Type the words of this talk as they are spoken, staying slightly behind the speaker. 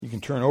You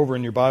can turn over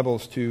in your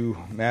Bibles to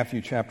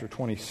Matthew chapter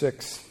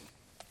 26,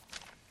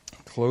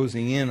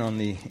 closing in on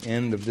the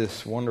end of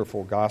this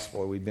wonderful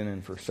gospel that we've been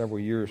in for several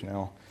years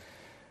now.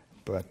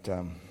 But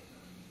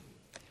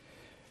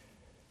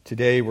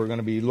today we're going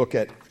to be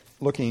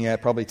looking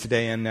at probably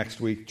today and next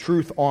week,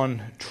 truth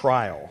on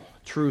trial,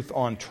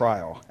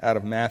 out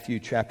of Matthew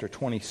chapter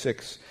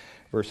 26,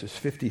 verses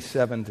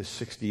 57 to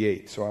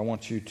 68. So I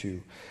want you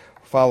to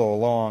follow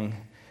along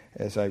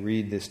as I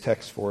read this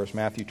text for us,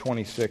 Matthew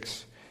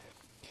 26,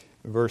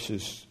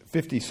 verses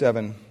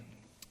 57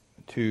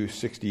 to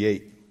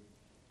 68.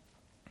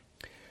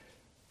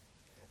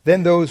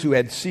 Then those who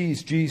had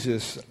seized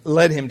Jesus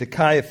led him to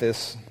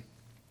Caiaphas,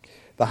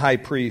 the high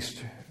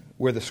priest,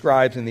 where the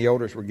scribes and the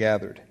elders were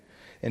gathered.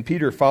 And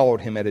Peter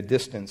followed him at a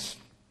distance,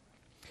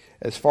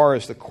 as far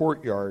as the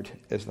courtyard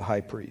as the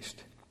high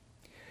priest.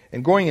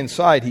 And going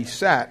inside, he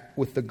sat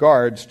with the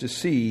guards to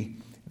see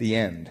the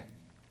end.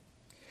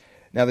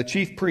 Now the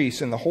chief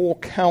priests and the whole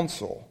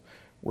council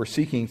were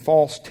seeking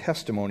false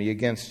testimony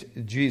against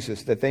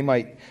Jesus, that they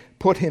might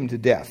put him to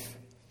death.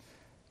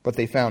 But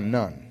they found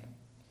none,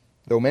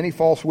 though many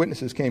false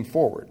witnesses came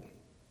forward.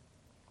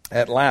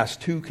 At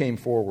last 2 came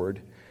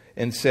forward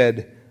and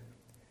said,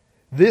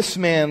 "This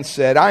man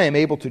said, 'I am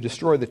able to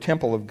destroy the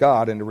temple of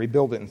God and to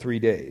rebuild it in 3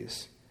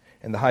 days.'"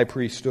 And the high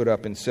priest stood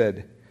up and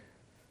said,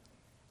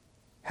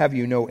 "Have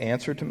you no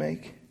answer to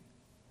make?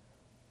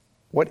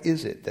 What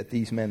is it that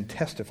these men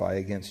testify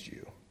against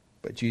you?"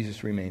 But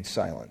Jesus remained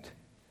silent.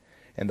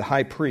 And the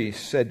high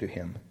priest said to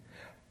him,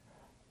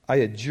 "I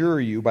adjure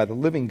you by the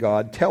living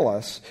God, tell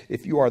us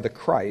if you are the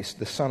Christ,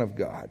 the Son of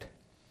God."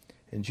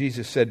 And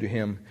Jesus said to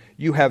him,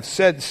 "You have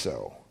said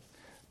so,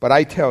 but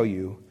I tell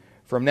you,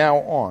 from now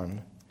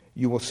on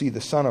you will see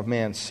the Son of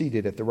Man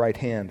seated at the right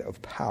hand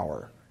of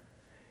power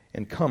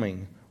and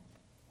coming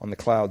on the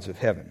clouds of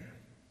heaven."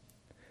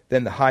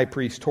 Then the high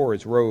priest tore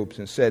his robes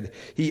and said,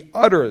 He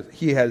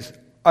has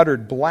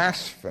uttered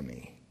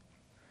blasphemy.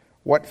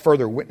 What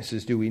further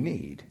witnesses do we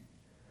need?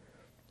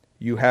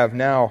 You have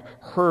now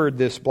heard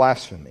this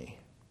blasphemy.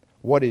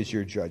 What is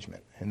your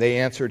judgment? And they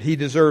answered, "He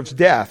deserves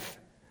death."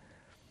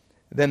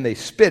 Then they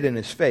spit in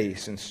his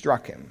face and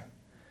struck him.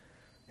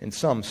 And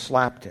some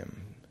slapped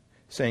him,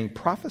 saying,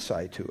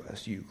 "Prophesy to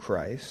us, you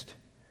Christ.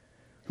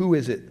 Who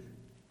is it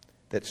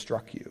that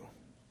struck you?"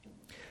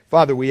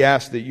 Father, we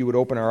ask that you would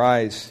open our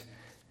eyes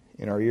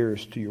and our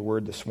ears to your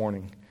word this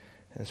morning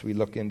as we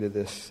look into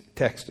this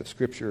text of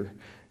Scripture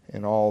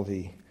and all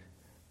the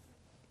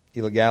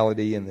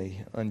illegality and the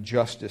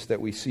injustice that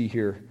we see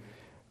here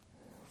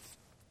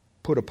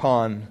put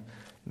upon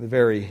the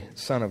very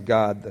Son of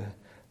God,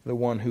 the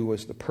one who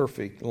was the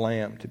perfect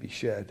lamb to be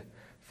shed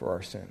for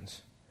our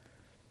sins.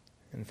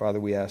 And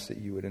Father, we ask that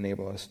you would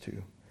enable us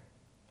to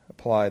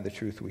apply the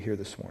truth we hear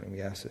this morning.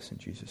 We ask this in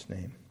Jesus'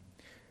 name.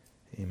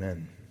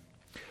 Amen.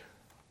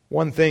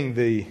 One thing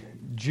the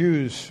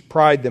Jews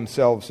pride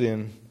themselves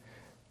in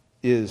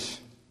is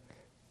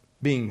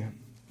being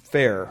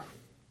fair,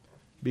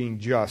 being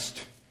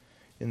just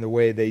in the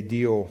way they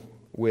deal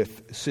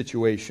with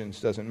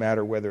situations. Doesn't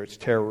matter whether it's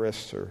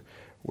terrorists or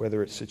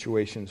whether it's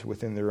situations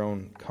within their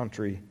own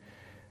country.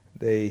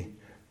 They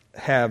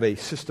have a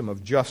system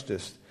of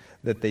justice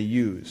that they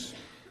use.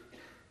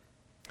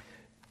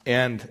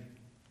 And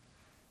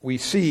we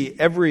see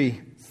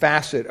every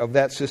facet of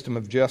that system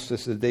of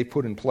justice that they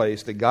put in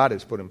place, that God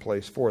has put in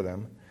place for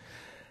them.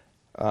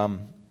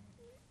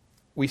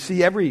 We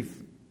see every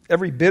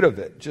bit of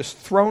it just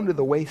thrown to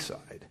the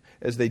wayside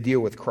as they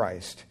deal with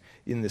Christ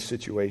in this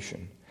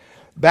situation.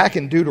 Back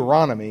in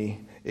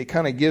Deuteronomy, it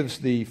kind of gives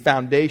the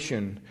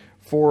foundation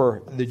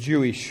for the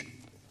Jewish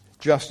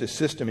justice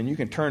system. And you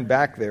can turn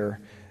back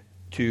there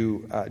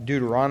to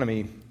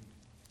Deuteronomy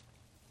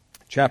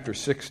chapter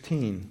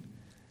 16.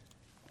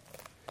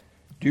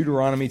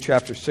 Deuteronomy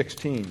chapter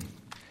 16.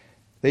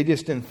 They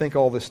just didn't think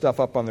all this stuff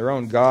up on their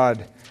own.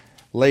 God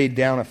laid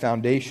down a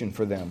foundation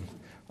for them.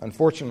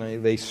 Unfortunately,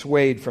 they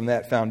swayed from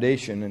that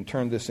foundation and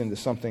turned this into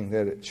something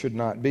that it should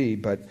not be.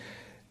 But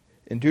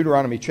in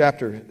Deuteronomy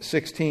chapter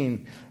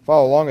 16,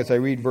 follow along as I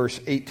read verse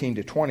 18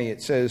 to 20,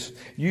 it says,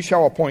 "You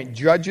shall appoint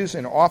judges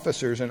and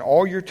officers in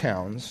all your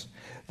towns,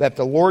 that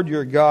the Lord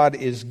your God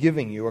is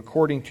giving you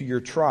according to your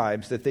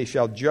tribes, that they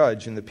shall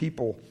judge in the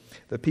people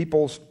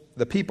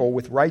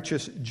with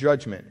righteous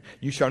judgment.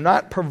 You shall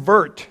not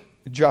pervert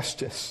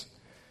justice.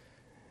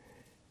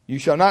 You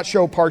shall not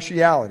show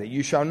partiality.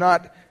 You shall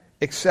not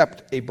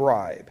accept a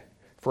bribe.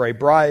 For a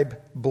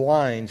bribe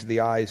blinds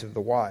the eyes of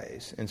the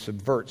wise and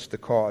subverts the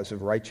cause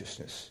of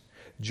righteousness.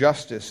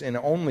 Justice and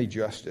only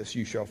justice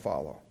you shall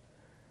follow,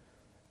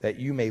 that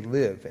you may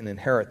live and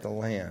inherit the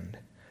land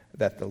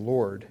that the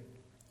Lord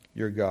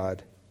your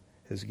God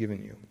is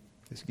giving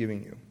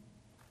you."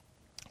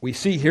 We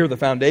see here the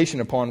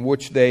foundation upon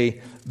which they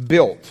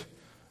built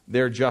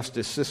their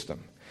justice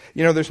system.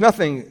 You know, there's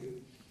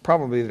nothing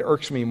probably that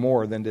irks me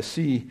more than to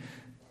see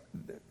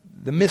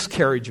the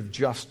miscarriage of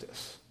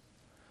justice.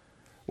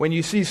 When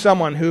you see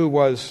someone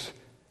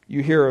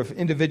you hear of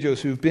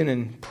individuals who've been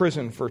in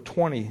prison for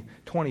 20,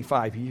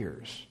 25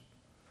 years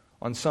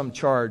on some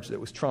charge that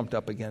was trumped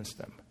up against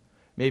them.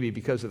 maybe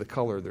because of the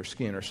color of their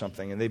skin or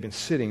something, and they've been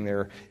sitting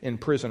there in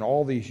prison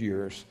all these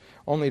years,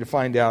 only to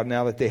find out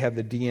now that they have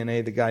the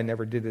DNA, the guy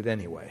never did it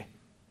anyway.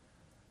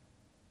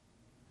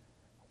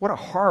 What a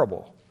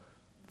horrible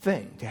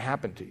thing to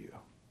happen to you,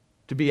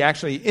 to be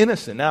actually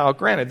innocent. Now,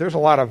 granted, there's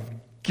a lot of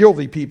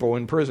guilty people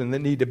in prison that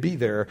need to be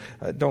there,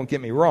 don't get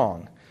me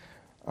wrong.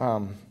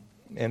 And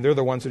they're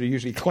the ones that are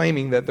usually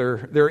claiming that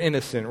they're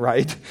innocent,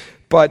 right?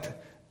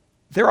 But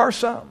there are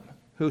some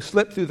who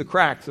slip through the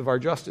cracks of our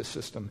justice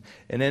system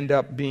and end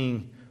up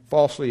being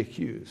falsely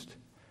accused.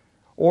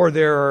 Or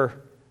there are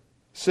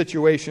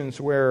situations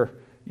where,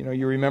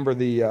 you remember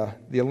the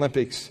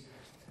Olympics,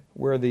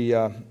 where they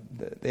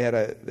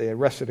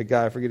arrested a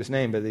guy, I forget his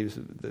name, but he was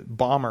the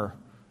bomber,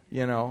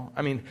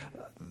 I mean,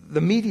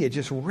 the media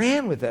just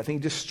ran with that thing,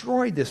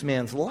 destroyed this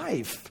man's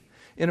life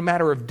in a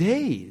matter of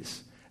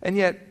days. And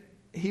yet,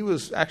 he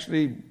was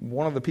actually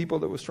one of the people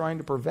that was trying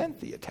to prevent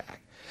the attack.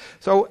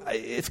 So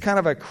it's kind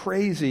of a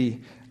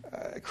crazy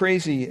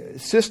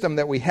system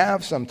that we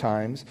have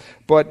sometimes,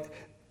 but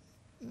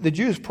the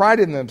Jews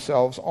prided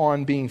themselves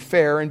on being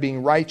fair and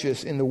being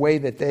righteous in the way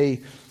that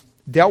they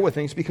dealt with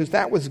things, because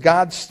that was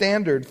God's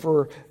standard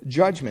for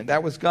judgment.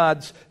 That was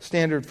God's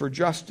standard for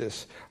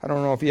justice. I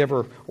don't know if you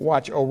ever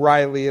watch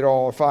O'Reilly at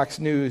all, or Fox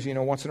News.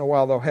 Once in a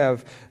while they'll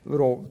have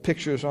little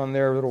pictures on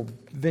there, little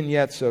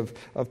vignettes of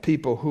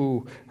people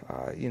who,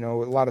 a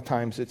lot of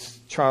times it's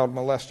child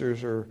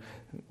molesters or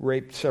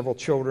raped several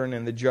children,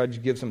 and the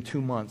judge gives them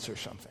 2 months or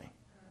something.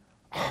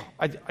 Oh,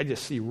 I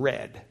just see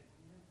red.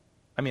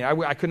 I mean,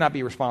 I could not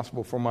be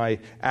responsible for my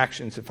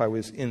actions if I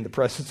was in the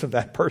presence of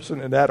that person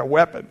and had a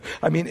weapon.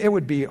 I mean, that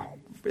would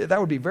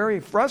be very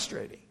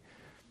frustrating.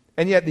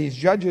 And yet these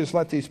judges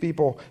let these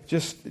people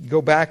just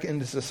go back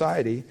into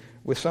society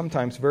with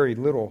sometimes very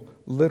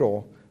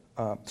little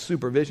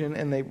supervision,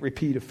 and they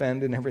repeat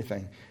offend and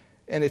everything.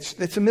 And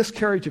it's a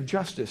miscarriage of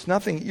justice.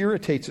 Nothing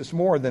irritates us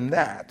more than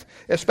that,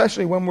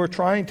 especially when we're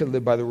trying to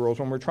live by the rules,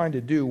 when we're trying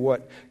to do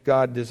what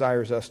God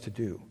desires us to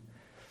do.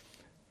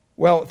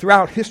 Well,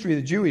 throughout history,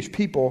 the Jewish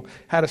people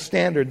had a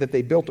standard that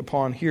they built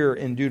upon here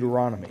in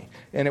Deuteronomy.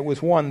 And it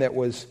was one that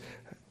was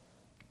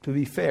to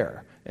be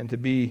fair and to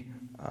be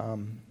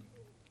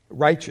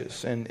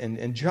righteous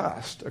and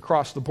just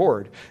across the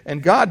board.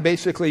 And God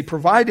basically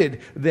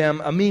provided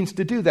them a means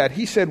to do that.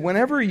 He said,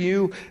 whenever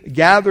you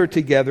gather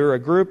together a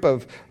group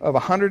of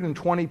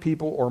 120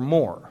 people or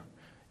more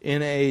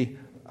in a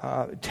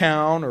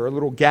town or a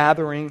little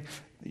gathering,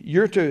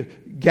 you're to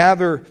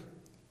gather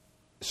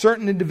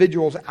certain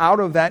individuals out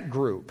of that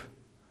group,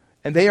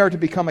 and they are to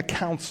become a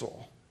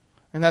council.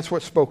 And that's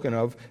what's spoken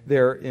of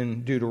there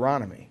in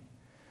Deuteronomy.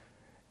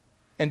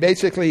 And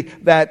basically,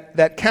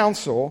 that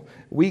council,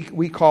 we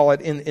call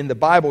it, in the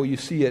Bible, you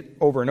see it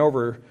over and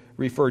over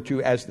referred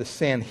to as the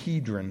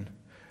Sanhedrin.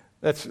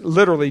 That's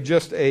literally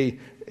just a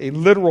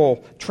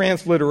literal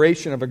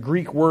transliteration of a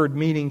Greek word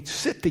meaning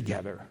sit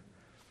together.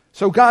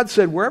 So God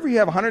said, wherever you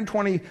have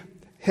 120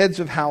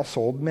 heads of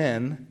household,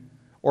 men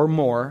or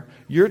more,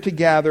 you're to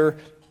gather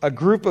a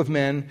group of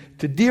men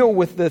to deal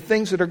with the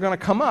things that are going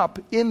to come up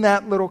in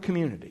that little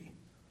community.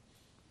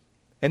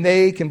 And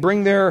they can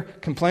bring their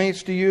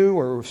complaints to you,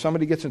 or if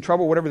somebody gets in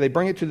trouble, whatever, they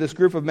bring it to this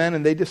group of men,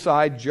 and they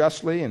decide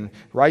justly and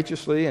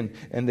righteously, and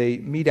they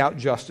mete out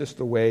justice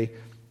the way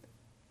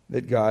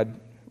that God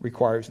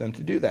requires them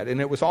to do that.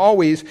 And it was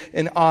always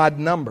an odd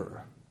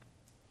number.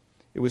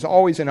 It was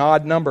always an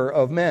odd number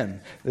of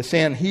men. The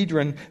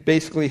Sanhedrin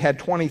basically had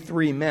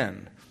 23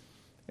 men,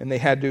 and they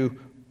had to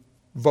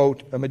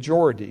vote a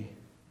majority.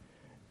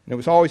 And it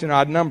was always an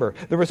odd number.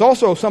 There was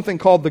also something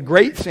called the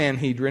Great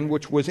Sanhedrin,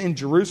 which was in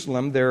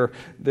Jerusalem,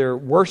 their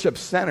worship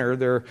center,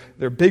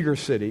 their bigger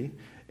city.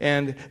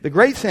 And the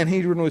Great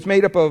Sanhedrin was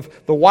made up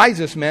of the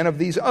wisest men of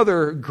these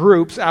other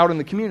groups out in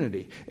the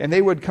community. And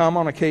they would come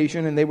on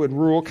occasion and they would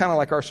rule, kind of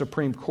like our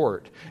Supreme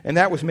Court. And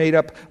that was made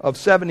up of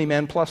 70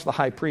 men, plus the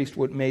high priest,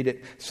 what made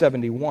it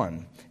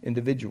 71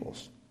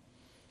 individuals.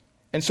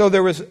 And so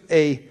there was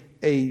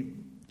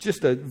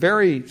just a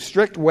very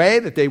strict way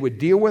that they would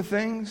deal with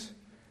things.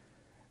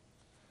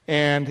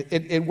 And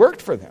it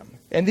worked for them.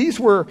 And these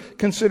were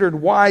considered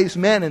wise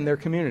men in their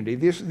community.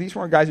 These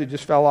weren't guys who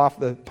just fell off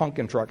the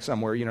pumpkin truck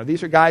somewhere.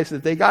 These are guys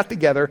that they got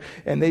together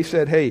and they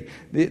said, hey,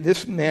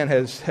 this man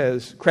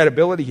has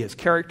credibility, he has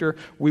character.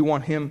 We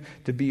want him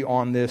to be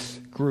on this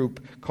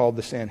group called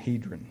the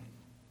Sanhedrin.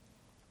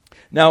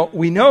 Now,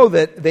 we know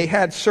that they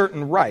had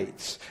certain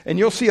rights, and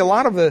you'll see a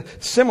lot of the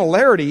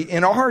similarity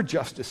in our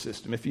justice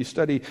system. If you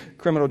study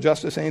criminal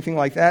justice, anything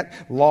like that,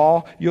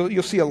 law,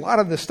 you'll see a lot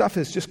of this stuff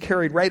is just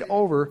carried right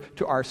over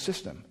to our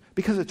system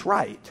because it's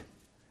right.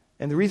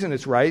 And the reason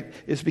it's right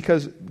is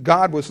because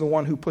God was the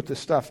one who put this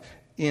stuff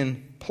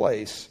in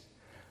place.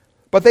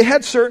 But they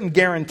had certain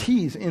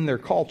guarantees in their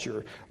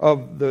culture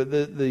of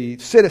the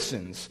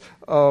citizens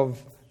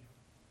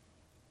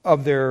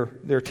of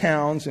their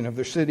towns and of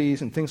their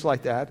cities and things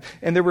like that.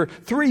 And there were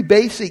 3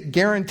 basic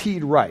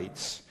guaranteed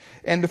rights.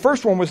 And the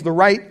first one was the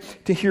right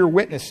to hear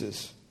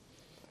witnesses.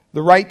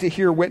 The right to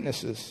hear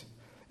witnesses.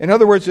 In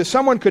other words, if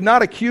someone could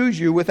not accuse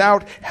you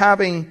without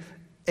having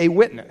a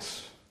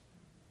witness.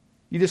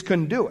 You just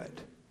couldn't do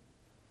it.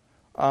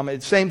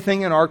 It's the same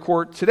thing in our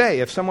court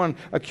today. If someone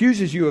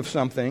accuses you of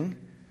something,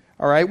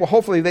 all right, well,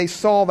 hopefully they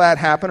saw that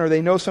happen or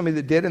they know somebody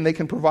that did and they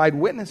can provide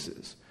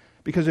witnesses.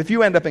 Because if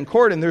you end up in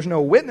court and there's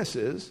no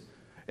witnesses,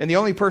 and the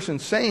only person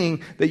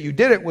saying that you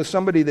did it was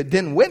somebody that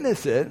didn't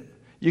witness it,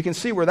 you can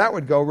see where that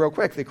would go real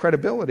quick. The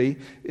credibility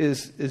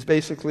is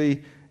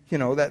basically,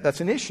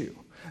 that's an issue.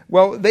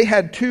 Well, they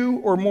had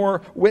 2 or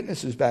more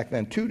witnesses back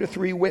then, 2 to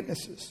 3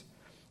 witnesses.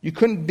 You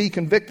couldn't be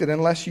convicted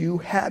unless you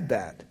had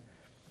that.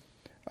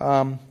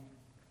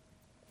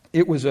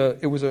 It was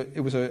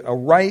a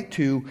right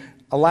to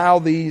allow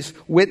these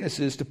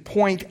witnesses to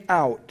point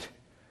out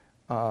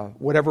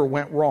whatever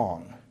went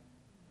wrong.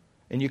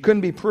 And you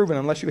couldn't be proven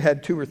unless you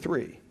had 2 or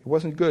 3. It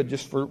wasn't good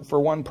just for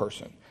one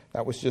person.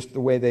 That was just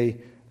the way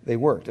they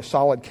worked. A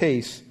solid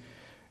case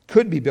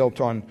could be built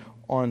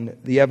on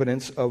the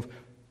evidence of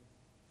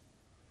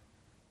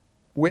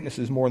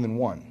witnesses more than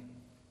one.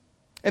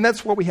 And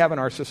that's what we have in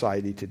our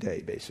society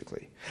today,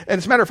 basically. And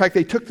as a matter of fact,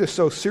 they took this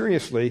so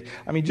seriously.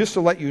 I mean, just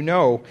to let you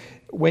know,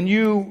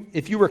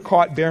 if you were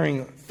caught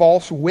bearing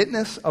false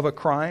witness of a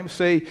crime,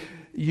 say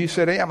you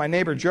said, "Yeah, my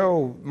neighbor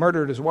Joe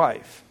murdered his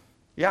wife."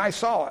 "Yeah, I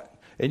saw it."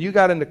 And you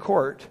got into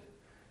court,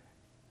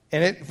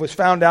 and it was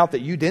found out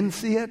that you didn't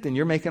see it, and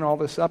you're making all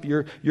this up,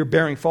 you're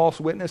bearing false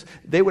witness,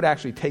 they would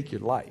actually take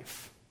your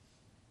life.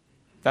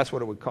 That's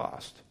what it would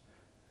cost.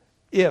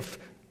 If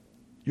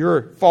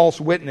your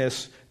false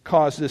witness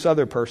caused this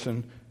other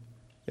person,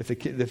 if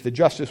the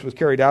justice was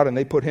carried out and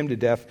they put him to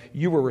death,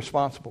 you were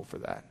responsible for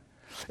that.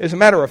 As a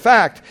matter of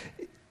fact,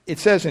 it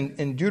says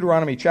in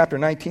Deuteronomy chapter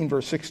 19,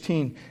 verse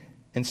 16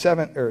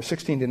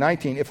 to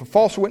 19, if a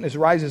false witness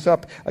rises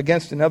up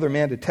against another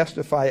man to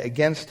testify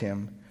against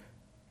him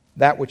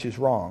that which is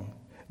wrong,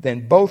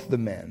 then both the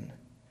men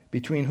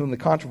between whom the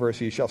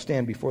controversy is shall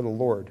stand before the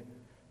Lord,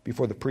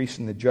 before the priests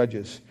and the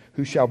judges,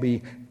 who shall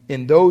be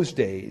in those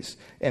days,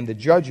 and the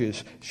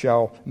judges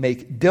shall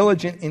make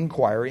diligent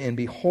inquiry, and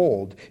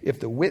behold, if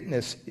the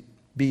witness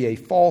be a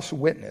false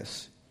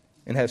witness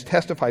and has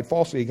testified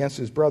falsely against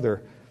his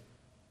brother,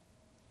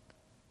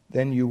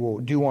 then you will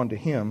do unto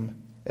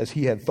him as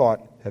he had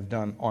thought have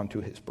done unto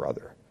his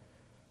brother.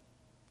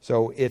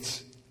 So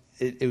it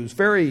was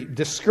very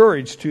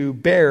discouraged to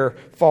bear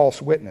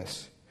false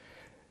witness.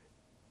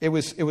 It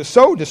was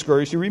so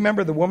discouraged. You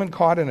remember the woman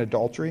caught in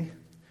adultery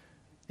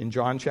in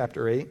John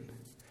chapter 8?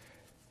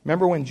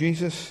 Remember when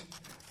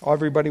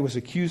everybody was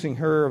accusing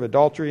her of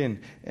adultery,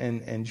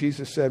 and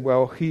Jesus said,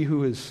 well, he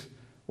who is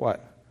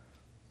what?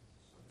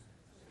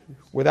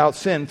 Without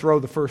sin, throw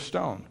the first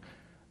stone.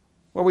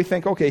 Well, we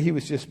think, okay, he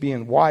was just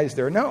being wise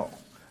there. No,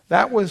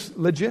 that was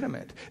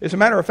legitimate. As a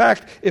matter of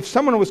fact, if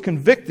someone was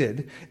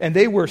convicted and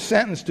they were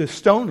sentenced to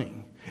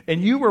stoning,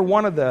 and you were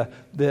one of the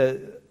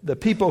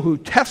people who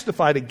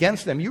testified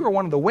against them, you were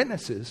one of the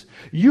witnesses,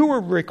 you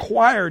were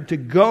required to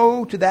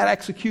go to that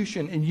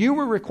execution, and you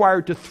were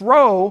required to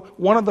throw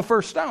one of the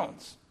first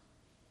stones.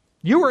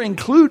 You were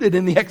included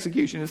in the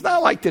execution. It's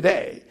not like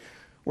today,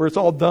 where it's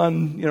all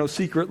done,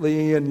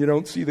 secretly, and you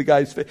don't see the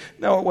guy's face.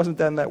 No, it wasn't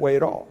done that way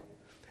at all.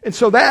 And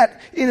so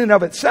that, in and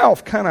of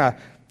itself, kind of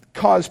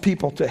caused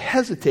people to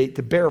hesitate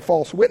to bear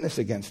false witness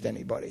against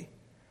anybody.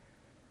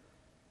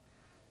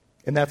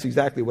 And that's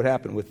exactly what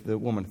happened with the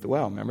woman at the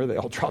well. Remember, they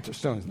all dropped their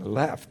stones and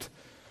left.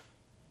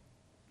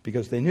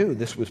 Because they knew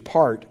this was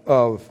part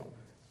of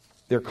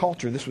their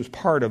culture. This was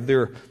part of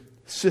their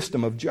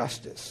system of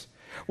justice.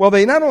 Well,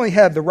 they not only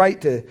had the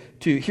right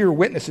to hear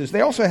witnesses,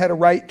 they also had a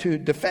right to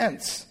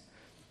defense,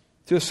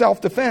 to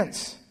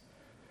self-defense.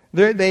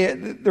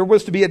 There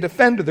was to be a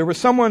defender. There was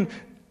someone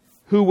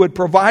who would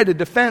provide a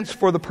defense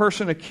for the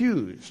person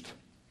accused.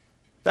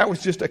 That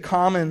was just a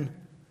common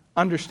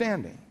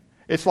understanding.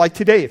 It's like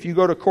today, if you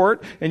go to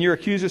court and you're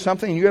accused of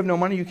something and you have no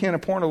money, you can't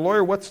appoint a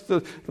lawyer, what's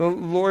the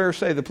lawyer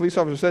say? The police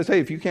officer says, hey,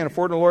 if you can't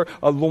afford a lawyer,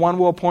 the one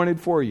will appoint it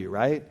for you,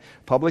 right?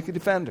 Public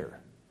defender.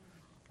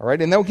 All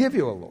right, and they'll give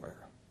you a lawyer.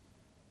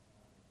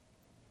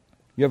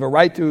 You have a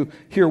right to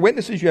hear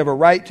witnesses. You have a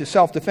right to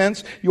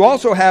self-defense. You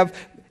also had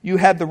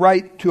the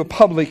right to a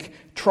public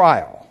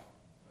trial.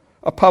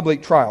 A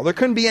public trial. There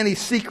couldn't be any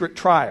secret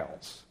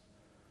trials.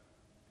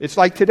 It's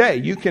like today.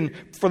 You can,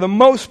 for the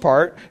most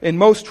part, in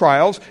most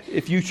trials,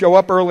 if you show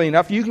up early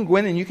enough, you can go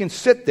in and you can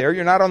sit there.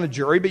 You're not on the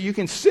jury, but you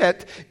can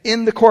sit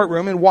in the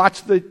courtroom and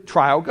watch the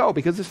trial go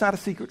because it's not a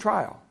secret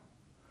trial.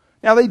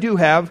 Now, they do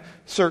have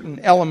certain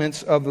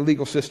elements of the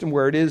legal system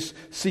where it is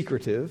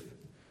secretive,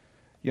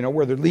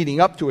 where they're leading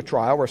up to a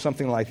trial or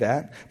something like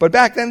that. But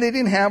back then, they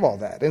didn't have all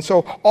that. And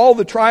so all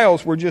the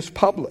trials were just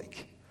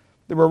public.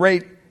 They were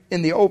right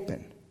in the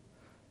open.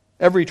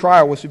 Every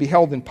trial was to be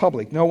held in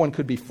public. No one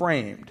could be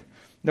framed.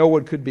 No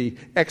one could be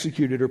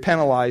executed or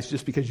penalized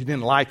just because you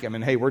didn't like him.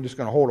 And, hey, we're just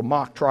going to hold a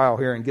mock trial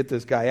here and get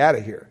this guy out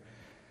of here.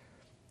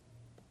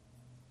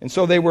 And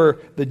so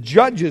the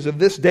judges of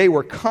this day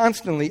were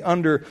constantly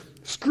under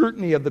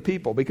scrutiny of the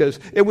people because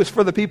it was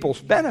for the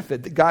people's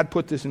benefit that God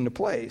put this into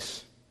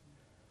place.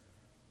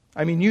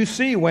 I mean, you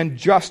see when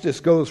justice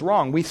goes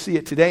wrong. We see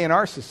it today in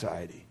our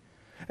society.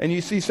 and you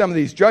see some of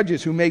these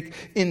judges who make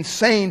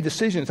insane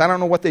decisions. I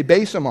don't know what they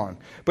base them on.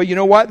 But you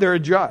know what? They're a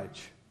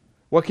judge.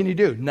 What can you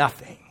do?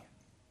 Nothing.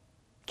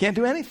 Can't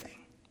do anything.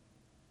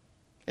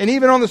 And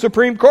even on the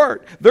Supreme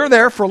Court, they're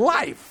there for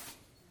life.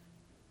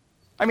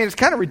 I mean, it's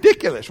kind of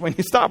ridiculous when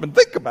you stop and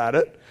think about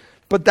it,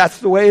 but that's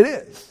the way it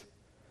is.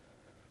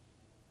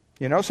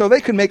 You know, so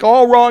they could make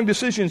all wrong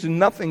decisions and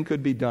nothing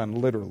could be done,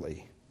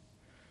 literally.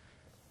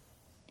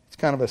 It's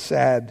kind of a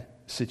sad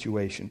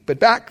situation. But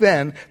back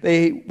then,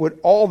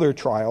 all their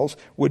trials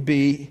would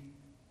be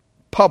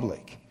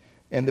public.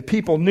 And the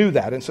people knew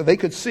that. And so they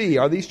could see,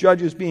 are these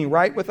judges being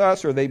right with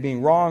us? Or are they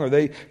being wrong? Are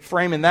they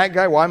framing that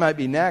guy? Well, I might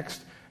be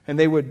next. And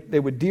they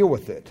would deal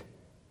with it.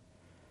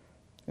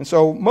 And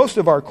so most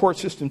of our court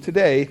system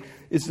today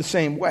is the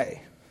same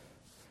way.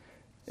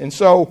 And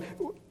so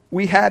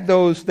they had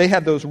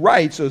those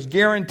rights, those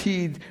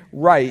guaranteed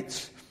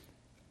rights,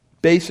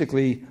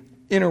 basically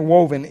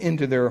interwoven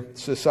into their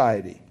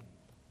society.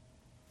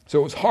 So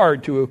it was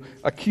hard to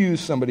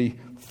accuse somebody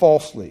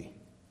falsely.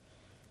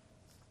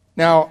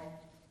 Now,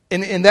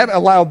 and that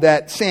allowed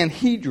that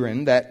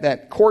Sanhedrin,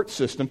 that court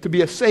system, to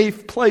be a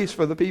safe place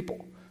for the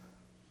people.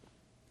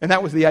 And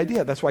that was the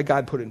idea. That's why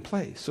God put it in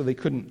place, so they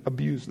couldn't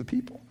abuse the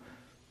people.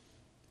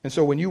 And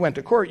so when you went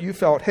to court, you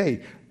felt,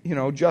 hey, you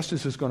know,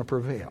 justice is going to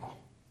prevail.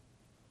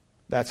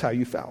 That's how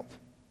you felt.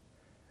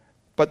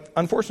 But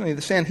unfortunately,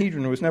 the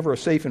Sanhedrin was never a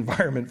safe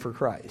environment for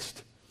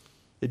Christ.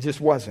 It just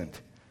wasn't.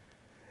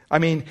 I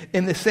mean,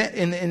 in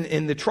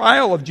the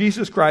trial of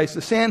Jesus Christ,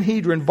 the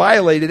Sanhedrin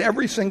violated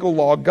every single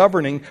law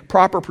governing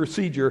proper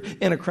procedure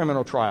in a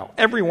criminal trial.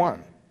 Every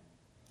one.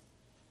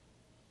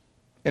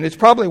 And it's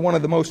probably one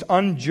of the most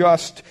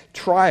unjust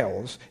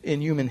trials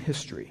in human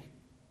history.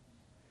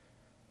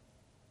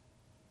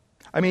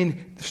 I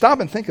mean, stop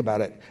and think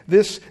about it.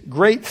 This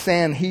great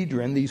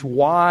Sanhedrin, these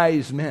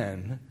wise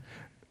men,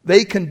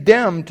 they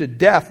condemned to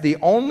death the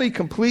only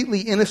completely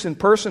innocent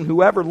person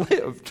who ever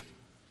lived.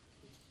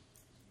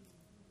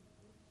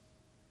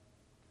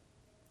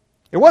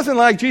 It wasn't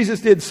like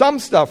Jesus did some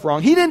stuff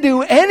wrong. He didn't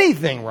do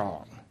anything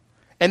wrong.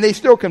 And they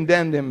still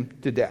condemned him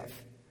to death.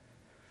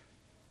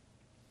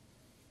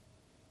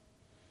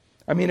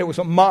 I mean, it was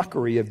a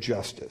mockery of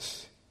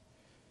justice.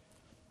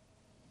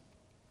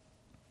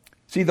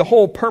 See, the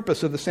whole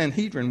purpose of the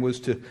Sanhedrin was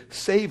to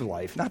save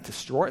life, not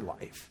destroy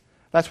life.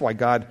 That's why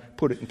God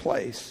put it in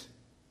place.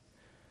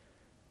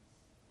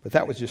 But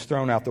that was just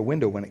thrown out the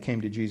window when it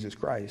came to Jesus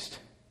Christ.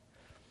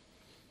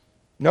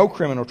 No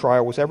criminal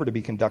trial was ever to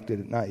be conducted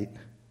at night,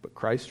 but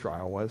Christ's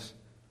trial was.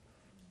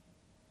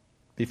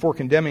 Before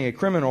condemning a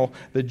criminal,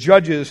 the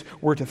judges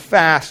were to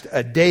fast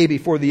a day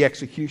before the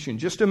execution,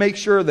 just to make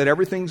sure that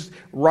everything's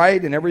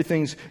right and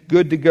everything's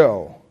good to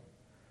go.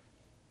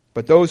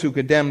 But those who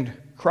condemned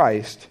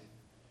Christ,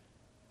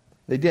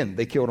 they didn't.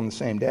 They killed him the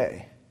same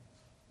day.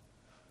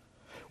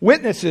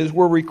 Witnesses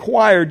were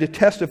required to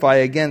testify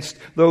against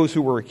those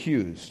who were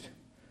accused.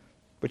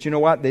 But you know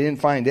what? They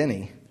didn't find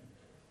any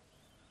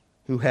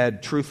who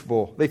had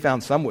truthful... They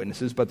found some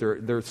witnesses, but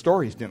their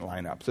stories didn't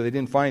line up. So they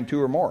didn't find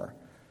two or more.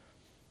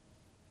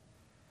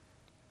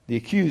 The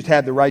accused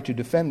had the right to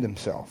defend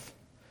himself,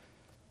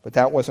 but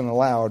that wasn't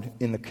allowed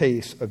in the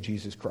case of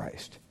Jesus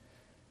Christ.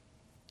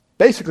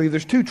 Basically,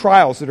 there's two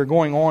trials that are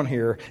going on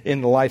here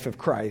in the life of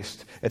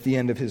Christ at the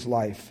end of his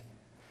life.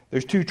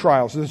 There's two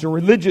trials. There's a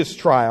religious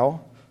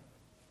trial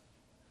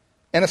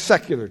and a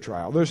secular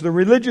trial. There's the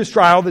religious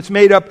trial that's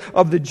made up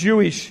of the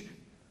Jewish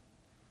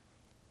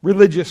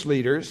religious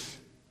leaders.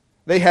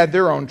 They had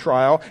their own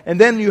trial. And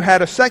then you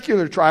had a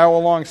secular trial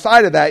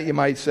alongside of that, you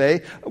might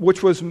say,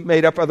 which was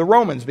made up of the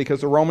Romans, because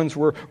the Romans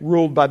were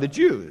ruled by the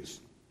Jews.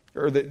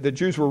 Or the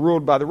Jews were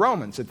ruled by the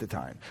Romans at the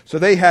time. So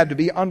they had to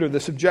be under the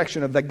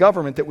subjection of the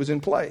government that was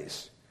in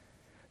place.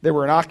 They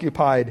were an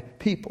occupied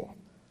people.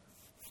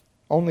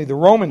 Only the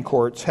Roman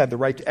courts had the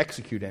right to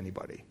execute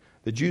anybody.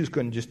 The Jews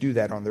couldn't just do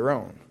that on their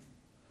own.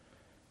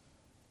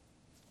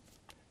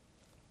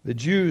 The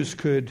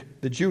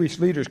Jewish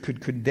leaders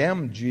could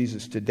condemn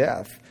Jesus to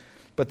death,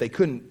 but they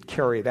couldn't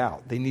carry it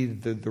out. They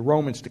needed the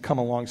Romans to come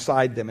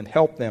alongside them and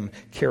help them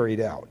carry it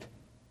out.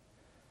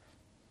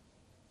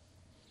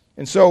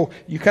 And so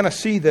you kind of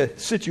see the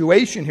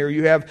situation here.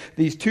 You have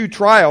these two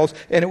trials,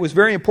 and it was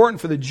very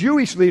important for the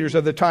Jewish leaders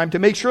of the time to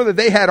make sure that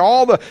they had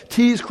all the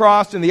T's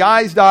crossed and the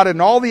I's dotted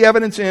and all the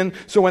evidence in,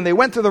 so when they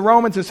went to the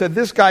Romans and said,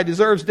 this guy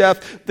deserves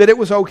death, that it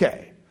was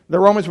okay. The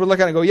Romans would look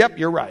at it and go, yep,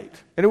 you're right.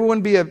 And it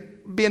wouldn't be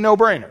a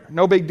no-brainer,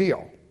 no big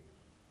deal.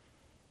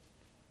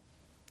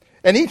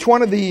 And each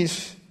one of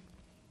these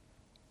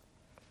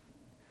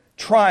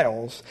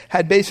trials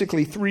had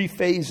basically three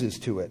phases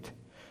to it.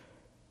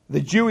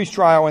 The Jewish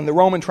trial and the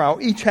Roman trial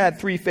each had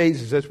three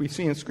phases, as we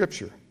see in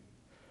Scripture.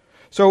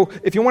 So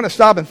if you want to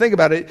stop and think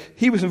about it,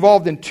 he was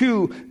involved in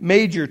two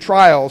major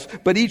trials,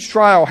 but each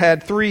trial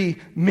had three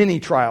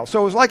mini trials.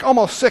 So it was like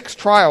almost 6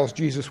 trials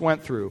Jesus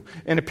went through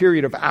in a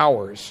period of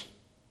hours,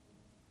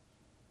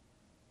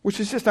 which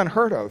is just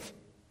unheard of.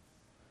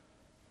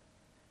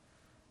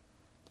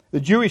 The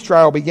Jewish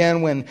trial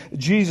began when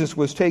Jesus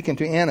was taken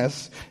to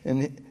Annas,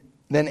 and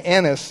then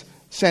Annas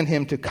sent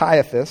him to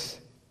Caiaphas.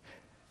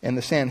 and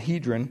the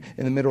Sanhedrin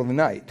in the middle of the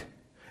night.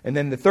 And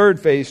then the third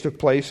phase took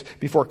place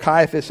before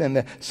Caiaphas and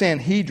the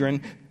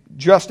Sanhedrin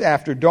just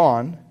after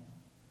dawn,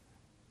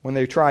 when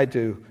they tried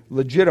to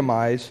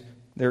legitimize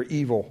their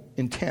evil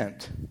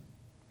intent.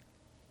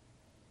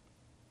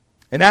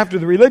 And after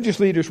the religious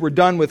leaders were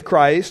done with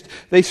Christ,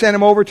 they sent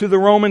him over to the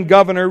Roman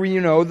governor,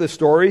 you know the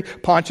story,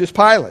 Pontius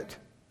Pilate.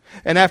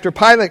 And after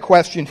Pilate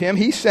questioned him,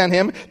 he sent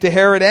him to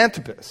Herod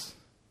Antipas,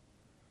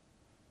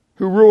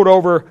 who ruled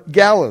over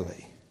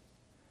Galilee.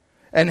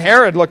 And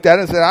Herod looked at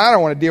it and said, I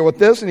don't want to deal with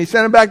this, and he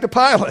sent him back to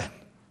Pilate.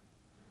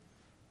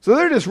 So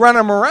they're just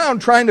running him around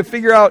trying to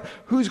figure out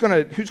who's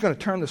going to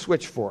turn the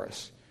switch for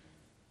us.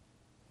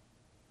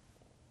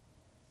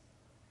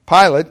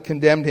 Pilate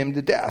condemned him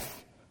to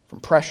death from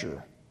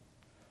pressure.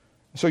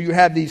 So you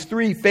have these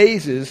three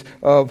phases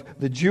of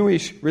the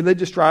Jewish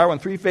religious trial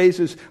and three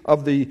phases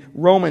of the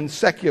Roman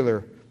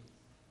secular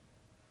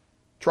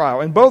trial.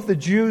 And both the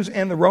Jews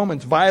and the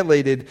Romans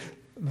violated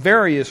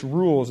various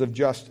rules of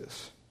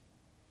justice.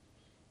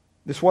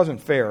 This wasn't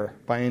fair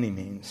by any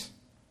means.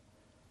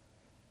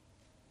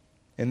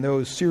 And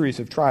those series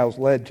of trials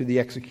led to the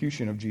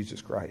execution of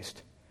Jesus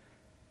Christ.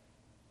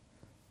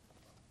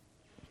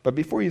 But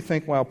before you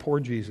think, well, poor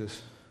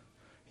Jesus,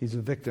 he's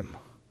a victim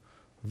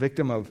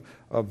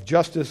of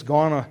justice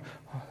gone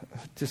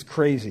just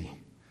crazy.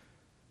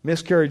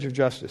 Miscarriage of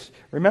justice.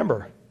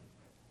 Remember,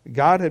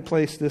 God had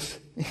placed this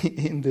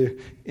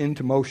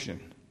into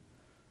motion.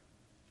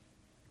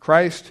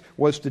 Christ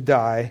was to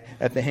die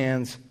at the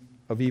hands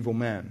of evil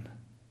men.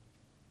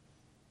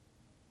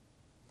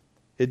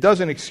 It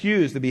doesn't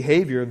excuse the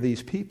behavior of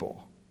these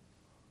people.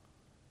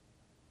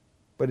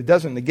 But it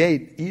doesn't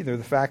negate either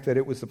the fact that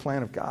it was the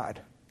plan of God,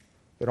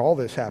 that all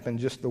this happened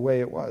just the way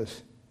it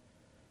was.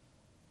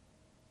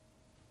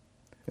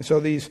 And so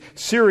these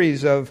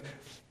series of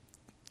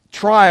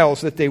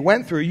trials that they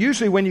went through,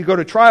 usually when you go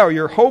to trial,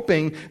 you're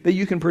hoping that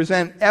you can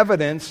present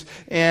evidence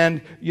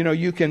and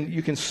you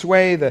can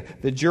sway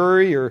the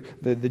jury or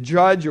the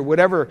judge or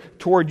whatever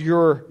toward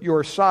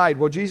your side.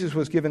 Well, Jesus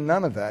was given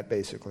none of that,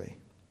 basically.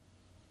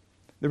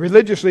 The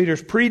religious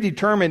leaders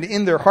predetermined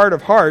in their heart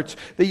of hearts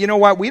that, you know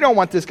what, we don't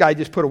want this guy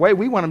just put away,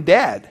 we want him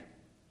dead.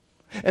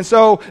 And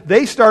so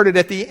they started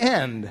at the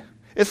end.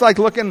 It's like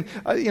looking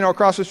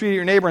across the street at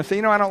your neighbor and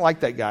saying, I don't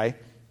like that guy.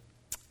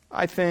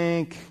 I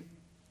think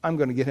I'm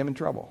going to get him in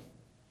trouble.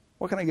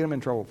 What can I get him in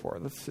trouble for?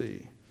 Let's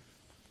see.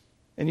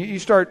 And you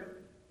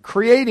start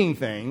creating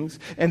things,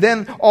 and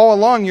then all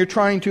along you're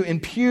trying to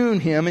impugn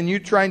him, and you're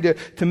trying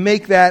to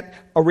make that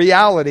a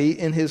reality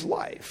in his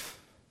life.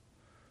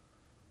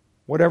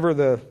 Whatever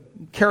the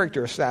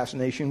character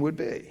assassination would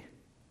be.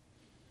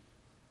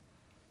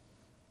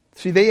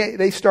 See,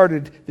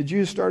 the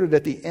Jews started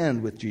at the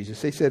end with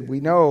Jesus. They said, we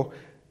know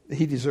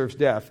he deserves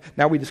death.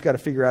 Now we just got to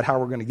figure out how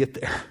we're going to get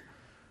there.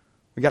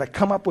 We got to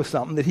come up with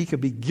something that he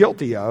could be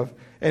guilty of,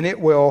 and it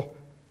will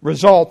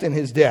result in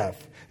his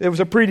death. It was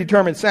a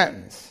predetermined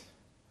sentence.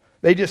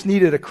 They just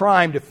needed a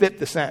crime to fit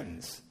the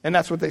sentence, and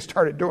that's what they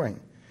started doing.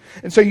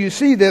 And so you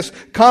see this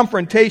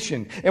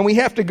confrontation, and we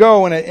have to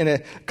go in a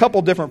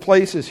couple different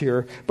places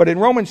here. But in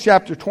Romans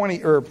chapter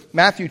 20, or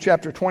Matthew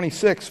chapter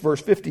 26,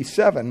 verse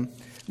 57,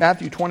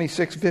 Matthew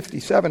 26,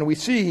 57, we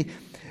see,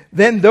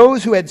 then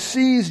those who had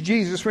seized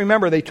Jesus,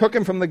 remember, they took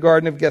him from the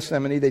Garden of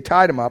Gethsemane, they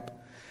tied him up,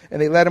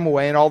 and they led him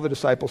away, and all the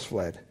disciples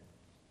fled.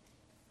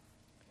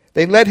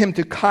 They led him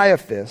to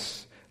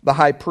Caiaphas, the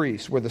high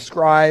priest, where the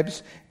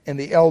scribes and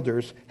the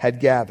elders had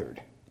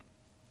gathered.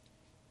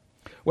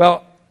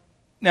 Well,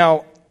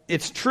 now,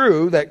 it's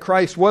true that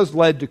Christ was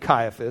led to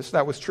Caiaphas.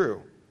 That was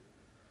true.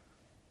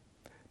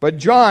 But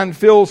John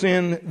fills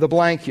in the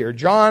blank here.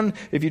 John,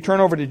 if you turn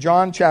over to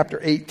John chapter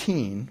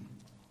 18,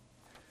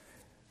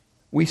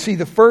 we see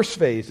the first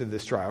phase of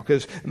this trial,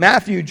 because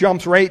Matthew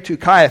jumps right to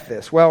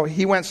Caiaphas. Well,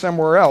 he went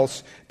somewhere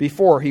else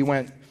before he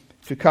went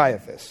to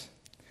Caiaphas.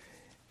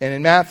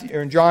 And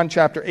in John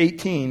chapter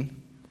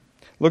 18,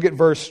 look at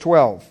verse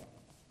 12.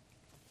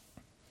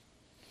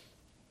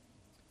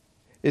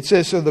 It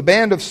says, so the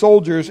band of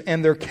soldiers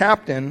and their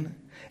captain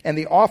and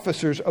the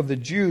officers of the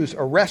Jews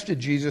arrested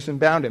Jesus and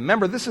bound him.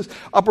 Remember, this is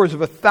upwards of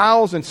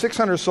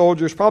 1,600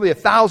 soldiers, probably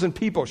 1,000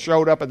 people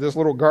showed up at this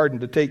little garden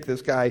to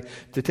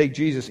take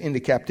Jesus into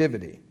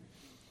captivity.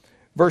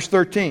 Verse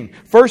 13,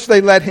 first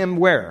they led him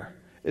where?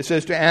 It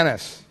says to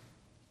Annas.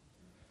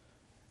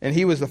 And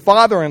he was the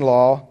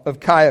father-in-law of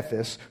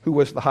Caiaphas, who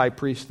was the high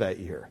priest that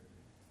year.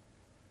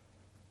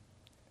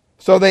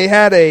 So they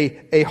had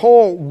a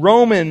whole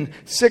Roman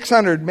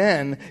 600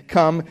 men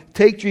come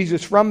take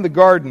Jesus from the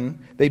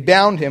garden. They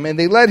bound him, and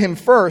they led him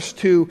first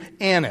to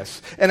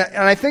Annas. And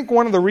I think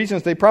one of the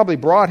reasons they probably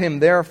brought him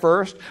there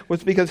first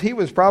was because he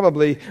was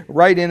probably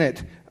right in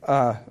it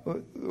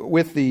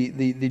with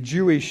the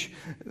Jewish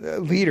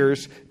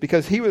leaders,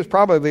 because he was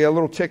probably a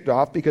little ticked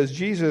off because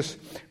Jesus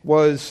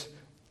was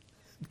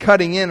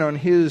cutting in on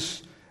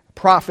his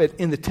prophet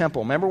in the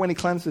temple. Remember when he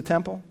cleansed the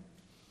temple?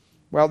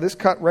 Well, this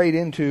cut right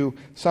into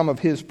some of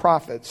his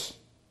prophets.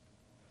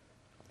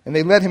 And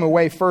they led him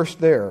away first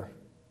there.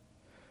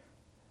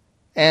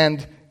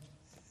 And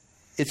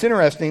It's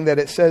interesting that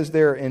it says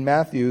there in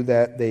Matthew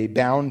that they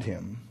bound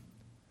him.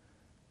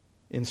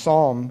 In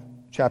Psalm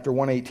chapter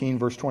 118,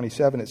 verse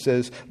 27, it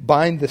says,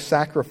 "Bind the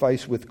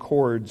sacrifice with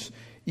cords,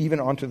 even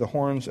onto the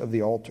horns of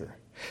the altar."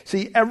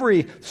 See,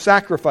 every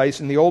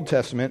sacrifice in the Old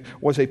Testament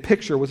was a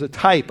picture, was a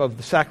type of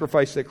the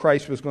sacrifice that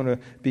Christ was going to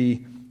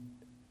be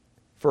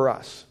for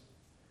us.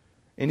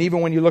 And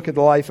even when you look at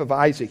the life of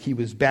Isaac, he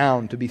was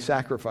bound to be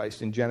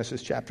sacrificed in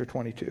Genesis chapter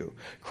 22.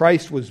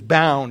 Christ was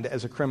bound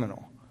as a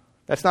criminal.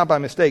 That's not by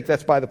mistake,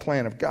 that's by the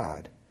plan of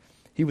God.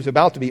 He was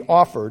about to be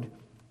offered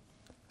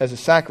as a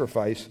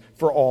sacrifice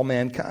for all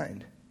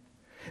mankind.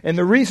 And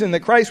the reason that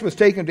Christ was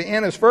taken to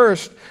Annas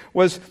first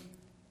was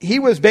he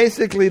was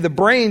basically the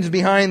brains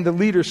behind the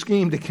leader's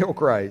scheme to kill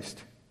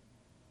Christ.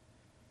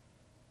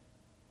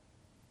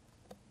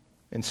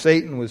 And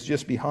Satan was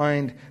just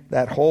behind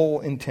that whole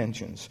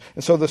intentions.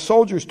 And so the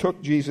soldiers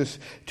took Jesus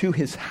to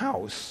his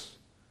house,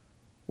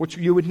 which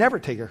you would never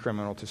take a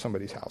criminal to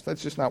somebody's house.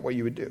 That's just not what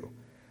you would do.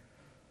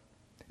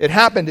 It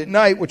happened at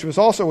night, which was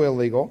also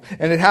illegal,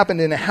 and it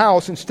happened in a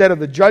house instead of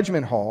the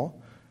judgment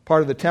hall,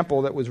 part of the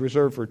temple that was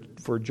reserved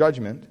for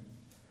judgment.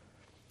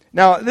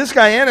 Now, this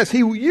guy Annas, he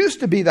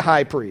used to be the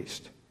high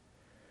priest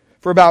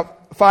for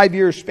about 5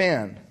 years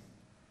span.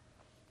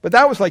 But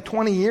that was like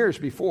 20 years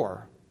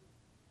before.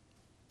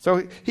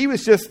 So he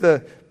was just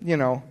the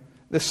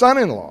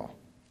son-in-law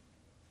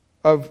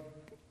of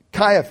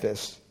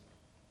Caiaphas,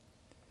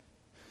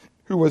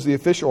 who was the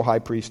official high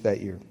priest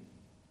that year.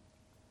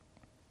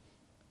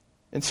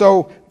 And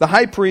so the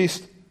high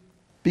priest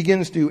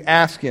begins to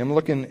ask him,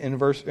 look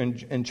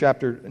in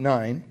chapter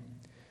 9,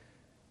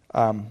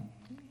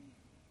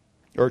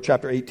 or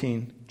chapter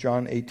 18,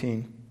 John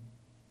 18.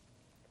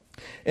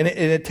 And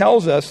it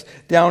tells us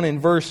down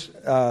in verse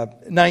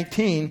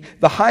 19,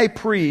 the high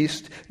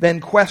priest then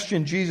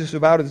questioned Jesus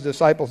about his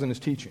disciples and his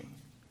teaching.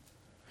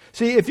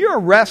 See, if you're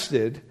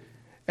arrested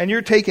and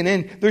you're taken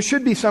in, there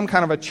should be some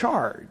kind of a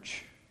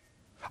charge.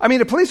 I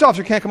mean, a police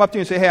officer can't come up to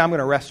you and say, "Hey, I'm going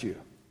to arrest you."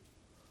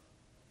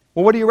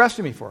 Well, what are you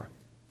arresting me for?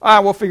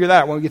 We'll figure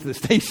that out when we get to the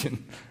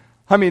station.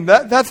 I mean,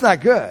 that's not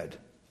good.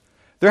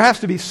 There has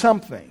to be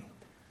something.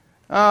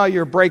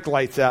 Your brake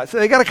light's out. So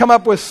they got to come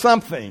up with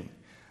something.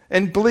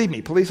 And believe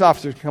me, police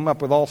officers come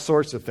up with all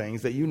sorts of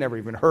things that you never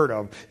even heard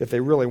of. If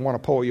they really want to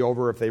pull you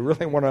over, if they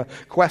really want to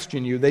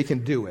question you, they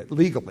can do it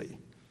legally.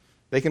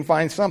 They can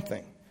find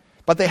something.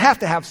 But they have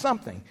to have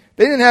something.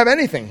 They didn't have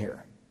anything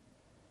here.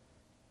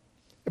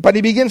 But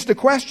he begins to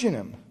question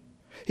him.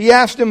 He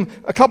asked him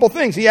a couple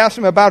things. He asked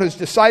him about his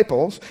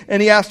disciples,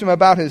 and he asked him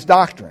about his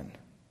doctrine.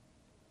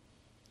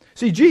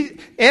 See,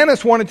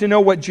 Annas wanted to know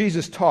what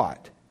Jesus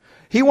taught.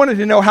 He wanted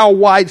to know how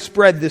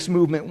widespread this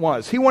movement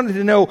was. He wanted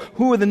to know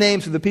who are the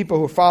names of the people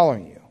who are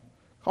following you.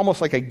 Almost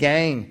like a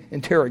gang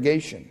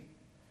interrogation.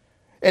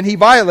 And he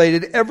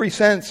violated every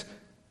sense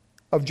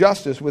of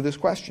justice with his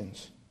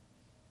questions.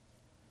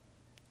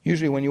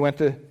 Usually when you went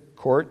to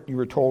court, you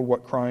were told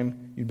what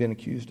crime you'd been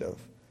accused of.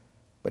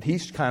 But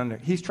he's trying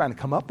to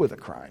come up with a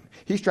crime.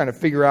 He's trying to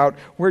figure out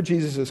where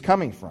Jesus is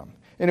coming from.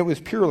 And it was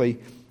purely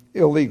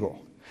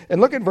illegal. And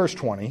look at verse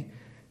 20,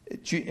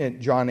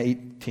 John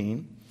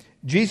 18.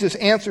 Jesus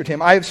answered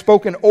him, "I have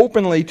spoken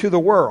openly to the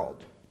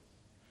world."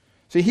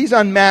 See, he's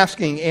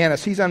unmasking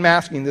Annas. He's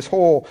unmasking this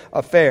whole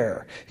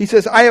affair. He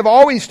says, "I have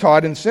always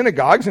taught in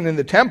synagogues and in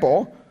the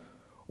temple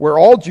where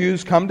all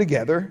Jews come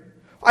together.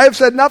 I have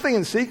said nothing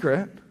in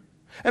secret."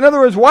 In other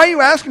words, why are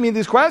you asking me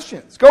these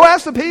questions? Go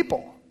ask the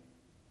people.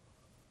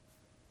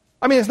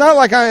 I mean, it's not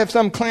like I have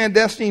some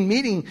clandestine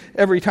meeting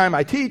every time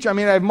I teach. I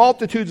mean, I have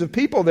multitudes of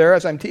people there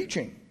as I'm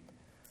teaching.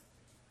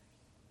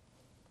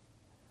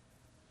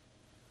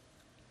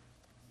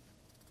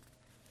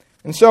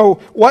 And so,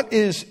 what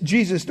is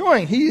Jesus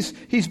doing? He's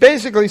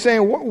basically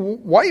saying,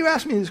 why are you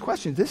asking me these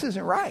questions? This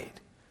isn't right.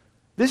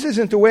 This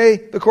isn't the way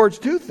the courts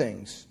do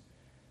things.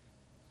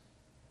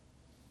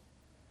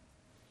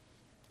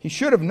 He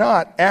should have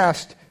not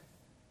asked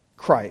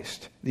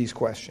Christ these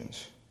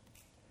questions.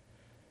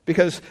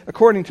 Because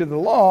according to the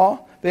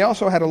law, they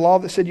also had a law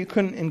that said you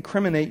couldn't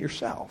incriminate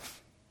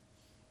yourself.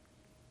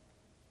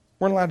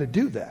 Weren't allowed to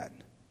do that.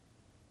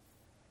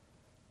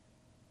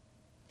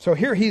 So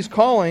here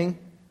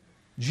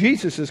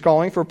Jesus is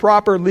calling for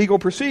proper legal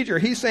procedure.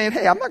 He's saying,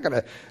 hey, I'm not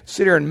going to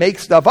sit here and make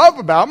stuff up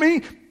about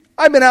me.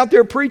 I've been out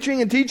there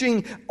preaching and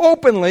teaching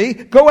openly.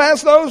 Go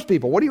ask those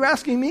people. What are you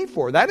asking me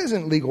for? That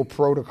isn't legal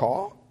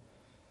protocol.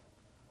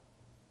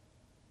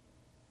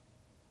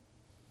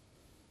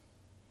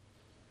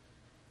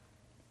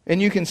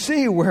 And you can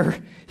see where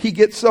he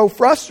gets so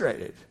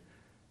frustrated.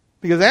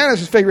 Because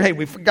Annas is figuring, hey,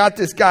 we forgot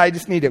this guy, I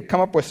just need to come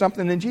up with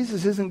something. And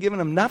Jesus isn't giving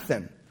him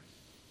nothing.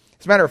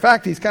 As a matter of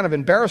fact, he's kind of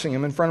embarrassing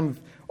him in front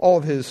of all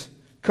of his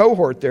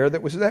cohort there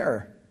that was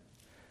there.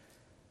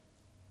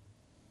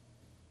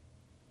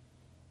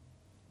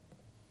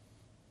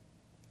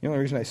 The only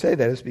reason I say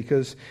that is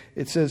because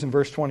it says in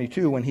verse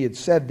 22, when he had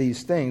said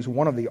these things,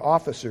 one of the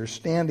officers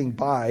standing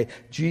by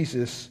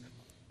Jesus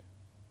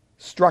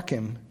struck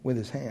him with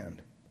his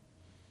hand,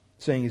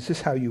 saying, "Is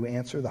this how you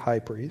answer the high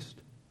priest?"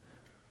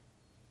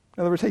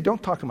 In other words, hey,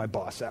 don't talk to my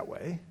boss that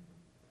way.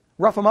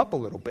 rough them up a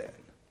little bit.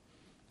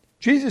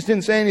 Jesus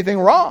didn't say anything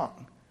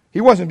wrong.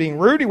 He wasn't being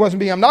rude. He wasn't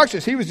being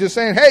obnoxious. He was just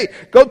saying, hey,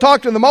 go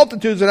talk to the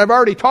multitudes that I've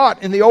already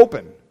taught in the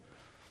open.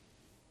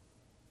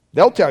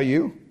 They'll tell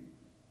you.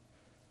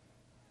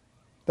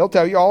 They'll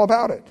tell you all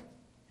about it.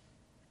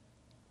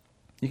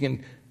 You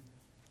can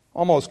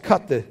almost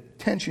cut the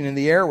tension in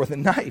the air with a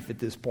knife at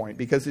this point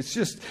because it's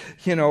just,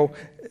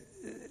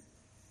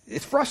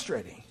 it's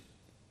frustrating.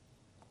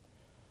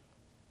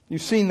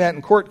 You've seen that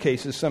in court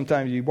cases.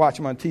 Sometimes you watch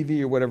them on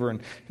TV or whatever,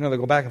 and they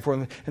go back and forth,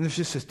 and there's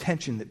just this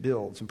tension that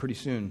builds, and pretty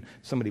soon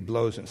somebody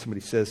blows it, and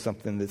somebody says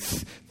something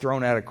that's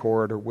thrown out of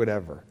court or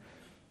whatever.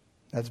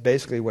 That's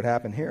basically what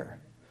happened here.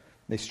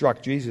 They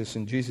struck Jesus,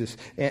 and Jesus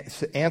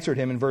answered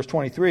him in verse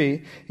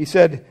 23. He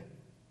said,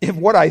 if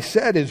what I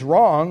said is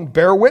wrong,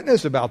 bear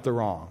witness about the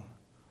wrong.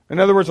 In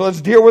other words, let's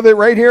deal with it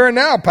right here and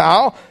now,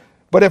 pal.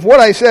 But if what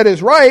I said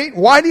is right,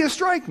 why do you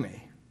strike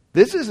me?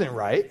 This isn't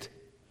right.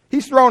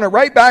 He's throwing it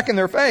right back in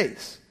their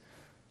face.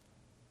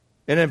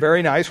 In a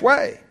very nice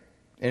way.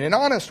 In an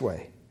honest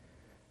way.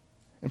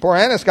 And poor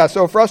Annas got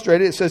so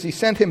frustrated, it says he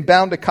sent him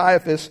bound to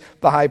Caiaphas,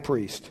 the high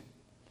priest.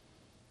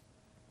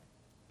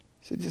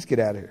 He said, just get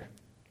out of here.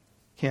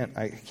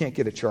 I can't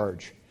get a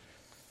charge.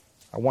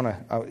 I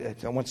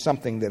want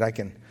something that I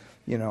can,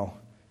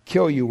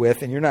 kill you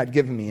with, and you're not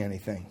giving me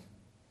anything.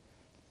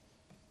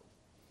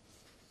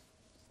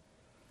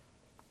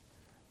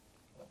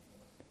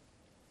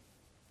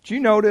 Do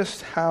you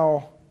notice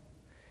how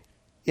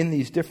in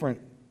these different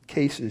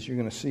cases you're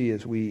going to see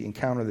as we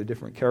encounter the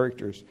different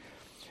characters,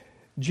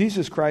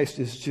 Jesus Christ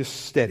is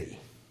just steady.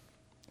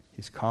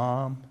 He's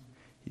calm,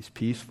 he's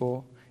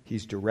peaceful,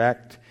 he's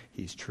direct,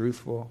 he's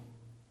truthful.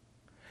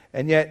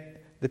 And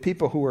yet, the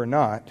people who are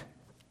not,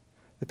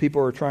 the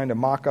people who are trying to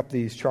mock up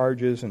these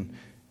charges and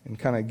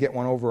kind of get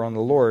one over on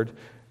the Lord,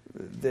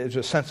 there's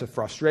a sense of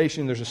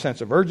frustration, there's a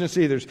sense of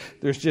urgency,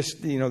 there's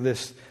just,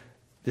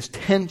 this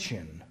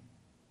tension.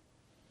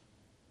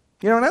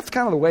 And that's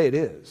kind of the way it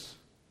is.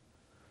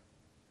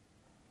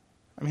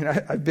 I mean,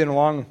 I've been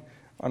along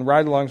on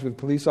ride-alongs with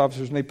police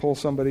officers, and they pull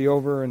somebody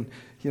over, and,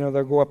 they'll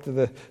go up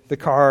to the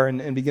car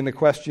and begin to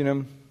question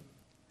him.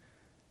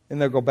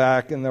 And they'll go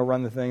back, and they'll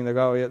run the thing, and they'll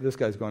go, oh, yeah, this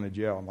guy's going to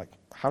jail. I'm like,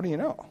 how do you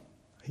know?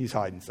 He's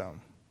hiding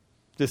something.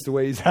 Just the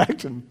way he's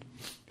acting.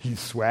 He's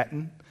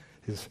sweating.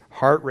 His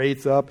heart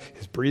rate's up.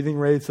 His breathing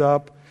rate's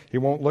up. He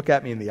won't look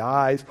at me in the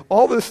eyes.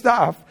 All this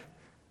stuff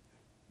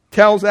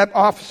tells that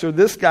officer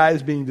this guy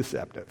is being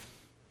deceptive.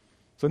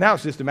 So now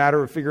it's just a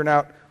matter of figuring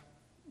out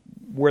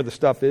where the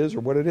stuff is or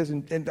what it is.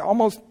 And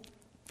almost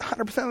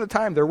 100% of the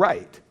time, they're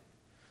right.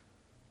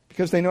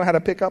 Because they know how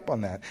to pick up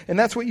on that. And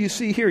that's what you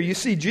see here. You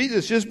see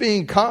Jesus just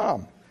being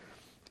calm.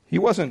 He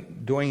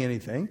wasn't doing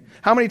anything.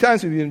 How many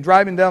times have you been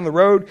driving down the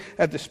road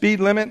at the speed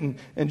limit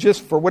and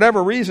just for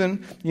whatever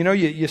reason,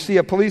 you see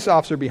a police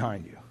officer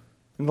behind you.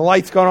 And the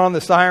light's going on,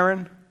 the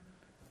siren.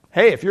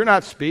 Hey, if you're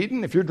not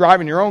speeding, if you're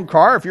driving your own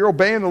car, if you're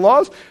obeying the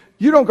laws,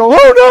 you don't go,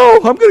 oh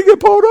no, I'm going to get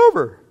pulled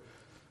over.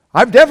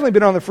 I've definitely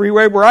been on the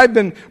freeway where I've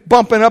been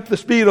bumping up the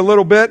speed a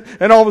little bit,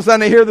 and all of a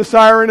sudden I hear the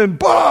siren, and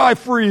I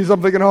freeze.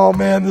 I'm thinking, oh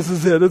man, this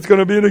is it. It's going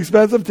to be an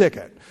expensive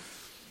ticket.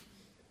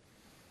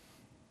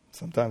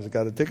 Sometimes I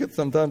got a ticket,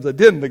 sometimes I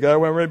didn't. The guy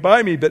went right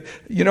by me. But,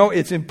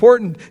 it's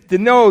important to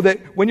know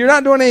that when you're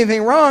not doing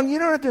anything wrong, you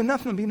don't have to do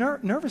nothing to be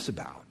nervous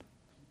about.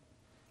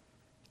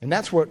 And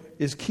that's what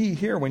is key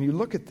here when you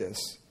look at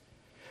this.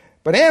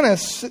 But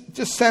Annas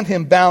just sent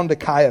him bound to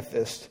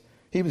Caiaphas.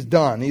 He was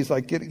done. He's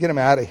like, get him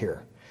out of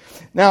here.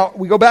 Now,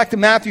 we go back to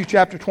Matthew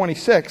chapter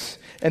 26,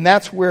 and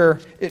that's where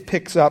it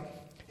picks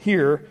up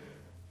here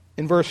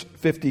in verse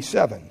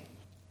 57.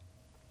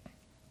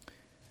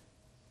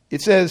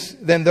 It says,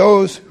 then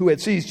those who had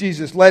seized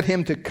Jesus led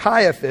him to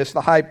Caiaphas,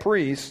 the high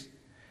priest,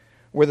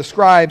 where the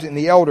scribes and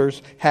the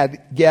elders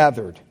had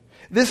gathered.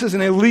 This is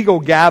an illegal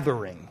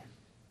gathering.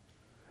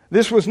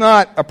 This was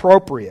not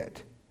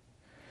appropriate.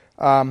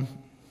 Caiaphas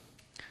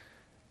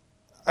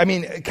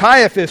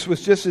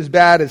was just as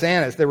bad as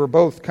Annas. They were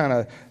both kind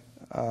of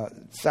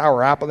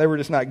sour apple. They were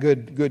just not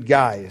good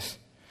guys.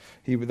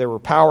 They were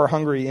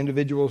power-hungry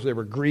individuals. They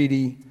were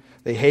greedy.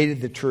 They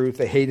hated the truth.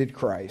 They hated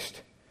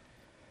Christ.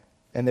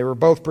 And they were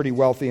both pretty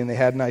wealthy, and they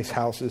had nice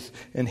houses.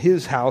 And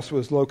his house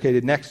was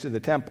located next to the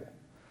temple.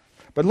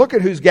 But look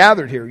at who's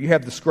gathered here. You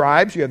have the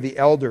scribes. You have the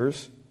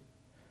elders.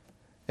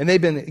 And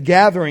they've been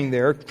gathering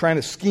there, trying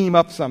to scheme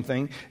up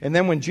something. And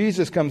then when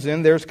Jesus comes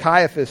in, there's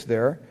Caiaphas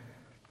there.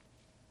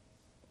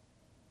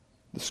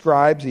 The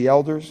scribes, the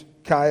elders,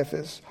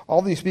 Caiaphas,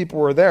 all these people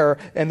were there,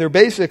 and they're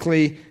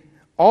basically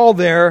all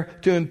there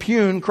to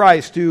impugn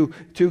Christ, to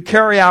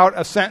carry out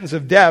a sentence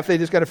of death. They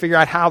just got to figure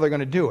out how they're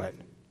going to do it.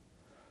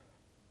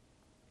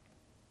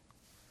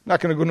 Not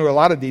going to go into a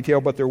lot of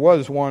detail, but there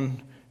was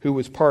one who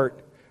was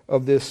part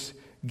of this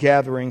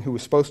gathering who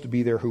was supposed to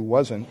be there who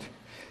wasn't.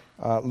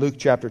 Luke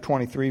chapter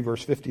 23,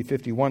 verse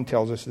 50-51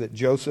 tells us that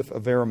Joseph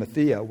of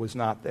Arimathea was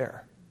not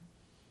there.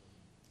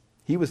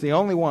 He was the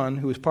only one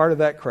who was part of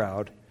that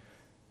crowd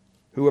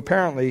who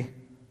apparently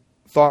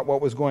thought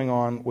what was going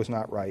on was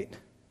not right.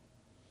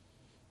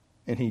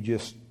 And he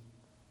just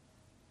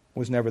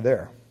was never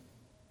there.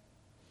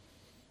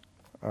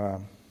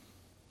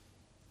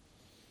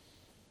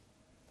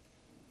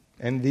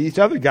 And these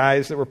other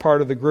guys that were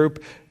part of the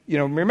group,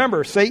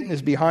 remember, Satan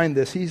is behind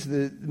this. He's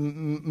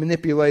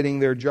manipulating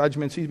their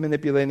judgments. He's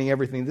manipulating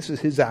everything. This is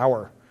his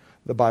hour,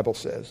 the Bible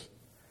says.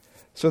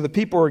 So the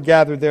people are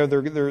gathered there.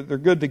 They're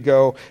good to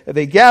go.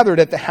 They gathered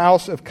at the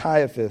house of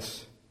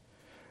Caiaphas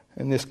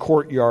in this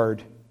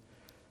courtyard.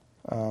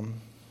 In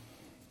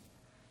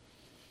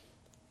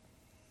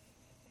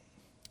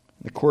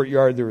the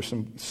courtyard, there were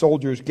some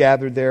soldiers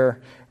gathered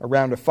there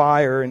around a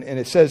fire. And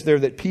it says there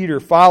that Peter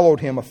followed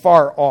him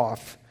afar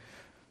off.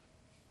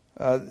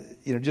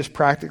 Just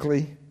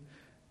practically,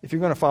 if you're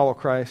going to follow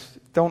Christ,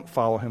 don't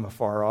follow him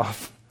afar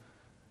off,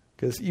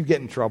 because you get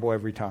in trouble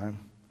every time.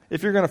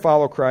 If you're going to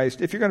follow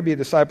Christ, if you're going to be a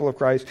disciple of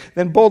Christ,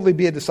 then boldly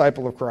be a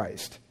disciple of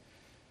Christ.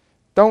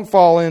 Don't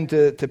fall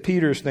into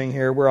Peter's thing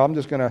here, where I'm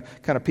just going to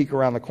kind of peek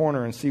around the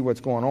corner and see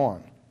what's going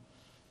on,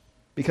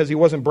 because he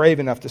wasn't brave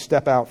enough to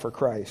step out for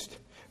Christ,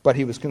 but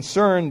he was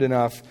concerned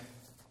enough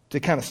to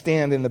kind of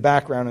stand in the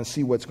background and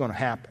see what's going to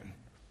happen.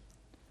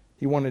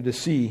 He wanted to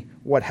see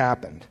what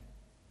happened.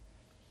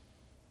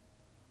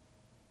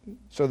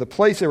 So the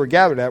place they were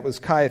gathered at was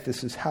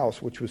Caiaphas'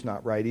 house, which was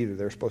not right either.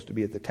 They were supposed to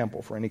be at the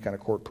temple for any kind of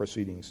court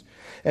proceedings.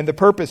 And the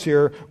purpose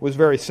here was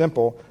very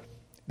simple.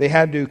 They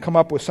had to come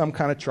up with some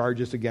kind of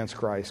charges against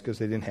Christ because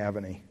they didn't have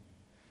any.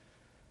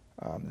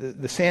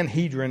 The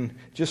Sanhedrin,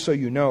 just so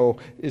you know,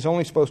 is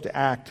only supposed to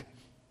act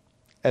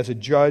as a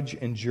judge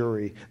and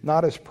jury,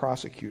 not as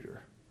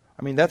prosecutor.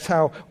 I mean, that's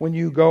how when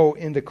you go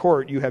into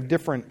court, you have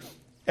different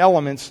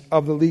elements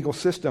of the legal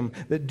system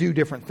that do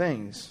different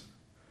things.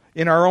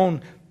 In our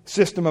own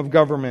system of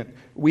government,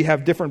 we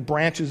have different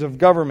branches of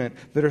government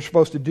that are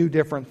supposed to do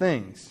different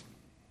things.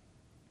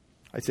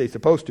 I say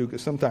supposed to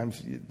because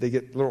sometimes they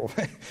get a little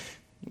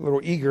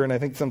eager, and I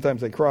think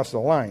sometimes they cross the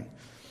line.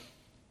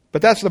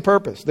 But that's the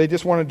purpose. They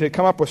just wanted to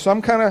come up with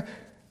some kind of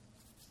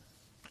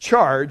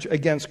charge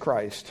against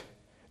Christ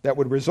that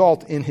would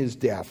result in his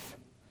death.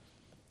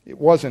 It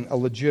wasn't a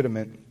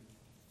legitimate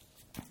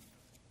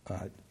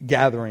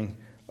gathering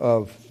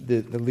of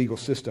the legal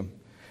system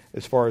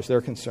as far as they're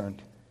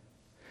concerned.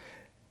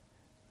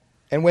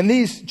 And when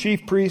these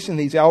chief priests and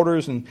these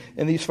elders and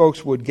these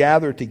folks would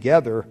gather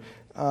together,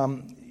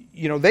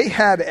 they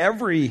had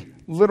every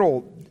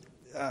little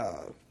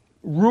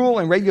rule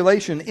and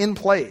regulation in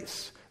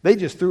place. They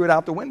just threw it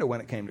out the window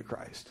when it came to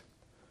Christ.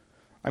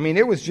 I mean,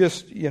 it was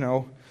just,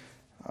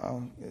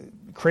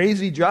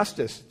 crazy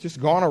justice,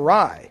 just gone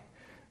awry.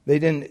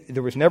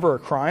 There was never a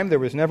crime, there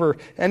was never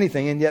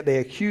anything, and yet they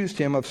accused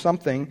him of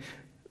something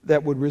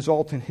that would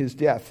result in his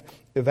death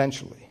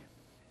eventually.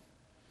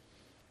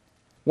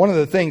 One of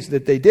the things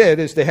that they did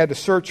is they had to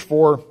search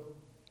for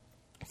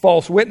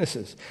false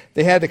witnesses.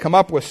 They had to come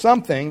up with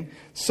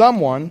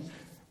someone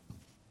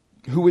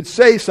who would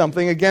say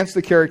something against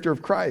the character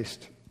of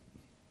Christ.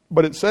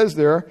 But it says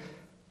there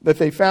that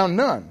they found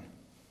none.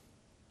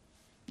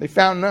 They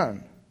found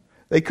none.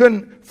 They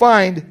couldn't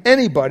find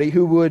anybody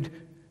who would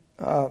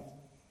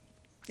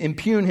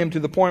impugn him to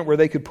the point where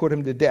they could put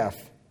him to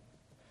death.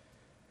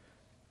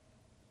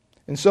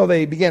 And so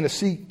they began to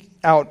seek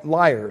out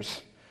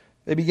liars.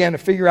 They began to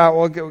figure out,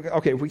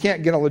 okay, if we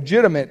can't get a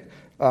legitimate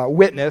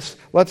witness,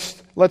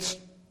 let's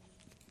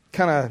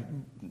kind of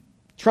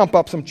trump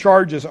up some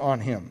charges on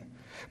him.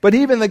 But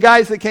even the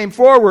guys that came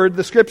forward,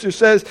 the scripture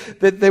says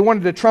that they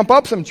wanted to trump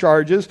up some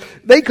charges,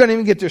 they couldn't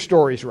even get their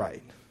stories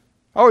right.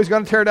 Oh, he's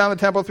going to tear down the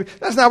temple.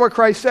 That's not what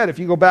Christ said. If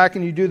you go back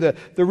and you do the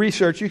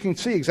research, you can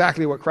see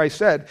exactly what Christ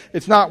said.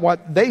 It's not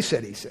what they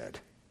said he said.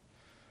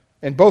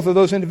 And both of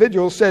those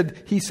individuals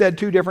said he said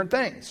two different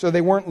things. So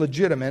they weren't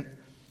legitimate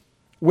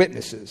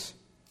witnesses.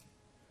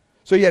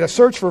 So you had a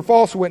search for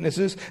false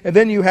witnesses, and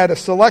then you had a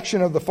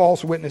selection of the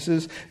false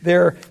witnesses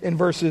there in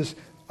verses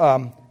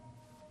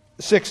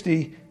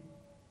 60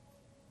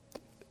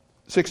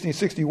 and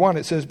 61.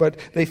 It says, but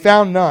they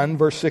found none,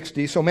 verse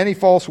 60, so many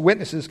false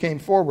witnesses came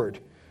forward.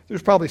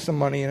 There's probably some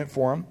money in it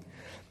for them.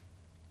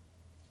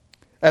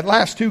 At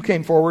last, two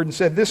came forward and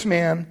said, this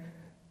man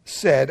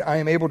said, I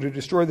am able to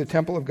destroy the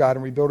temple of God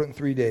and rebuild it in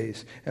 3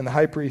 days. And the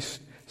high priest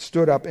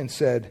stood up and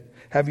said,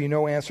 have you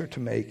no answer to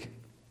make?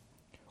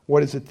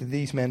 What is it that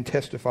these men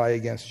testify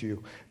against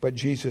you? But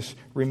Jesus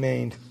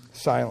remained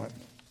silent.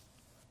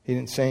 He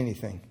didn't say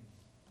anything.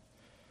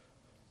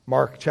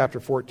 Mark chapter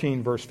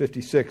 14, verse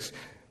 56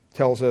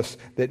 tells us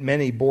that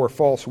many bore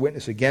false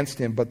witness against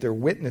him, but their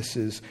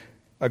witnesses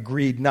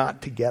agreed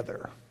not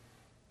together.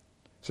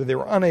 So they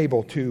were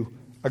unable to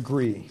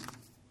agree,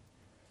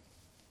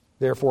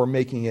 therefore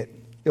making it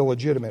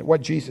illegitimate.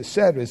 What Jesus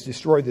said was,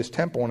 destroy this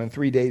temple, and in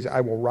 3 days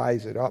I will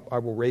raise it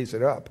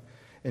up,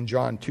 in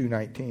John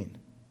 2:19.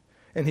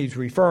 And he's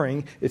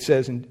referring, it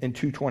says in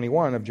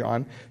 2:21 of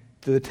John,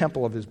 to the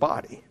temple of his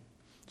body.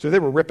 So they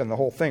were ripping the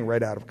whole thing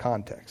right out of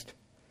context.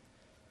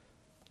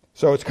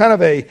 So it's kind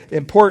of an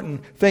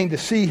important thing to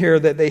see here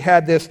that they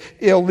had this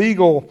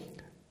illegal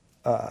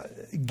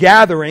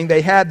gathering.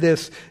 They had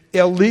this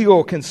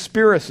illegal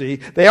conspiracy.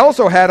 They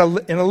also had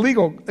an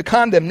illegal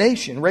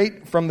condemnation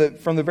right from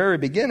the very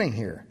beginning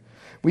here.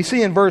 We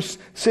see in verse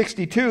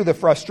 62 the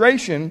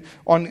frustration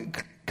on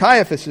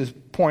Caiaphas'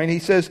 point. He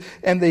says,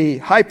 and the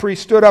high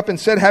priest stood up and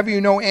said, have you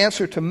no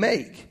answer to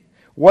make?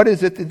 What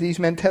is it that these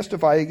men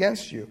testify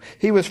against you?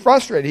 He was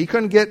frustrated. He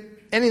couldn't get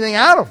anything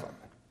out of them.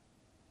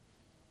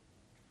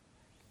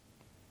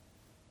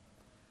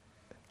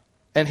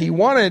 And he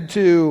wanted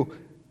to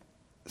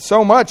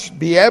so much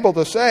be able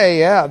to say,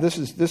 yeah, this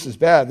is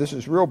bad. This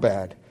is real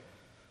bad.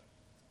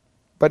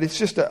 But it's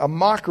just a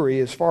mockery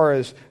as far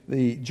as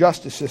the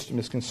justice system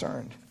is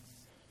concerned.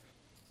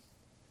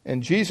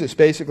 And Jesus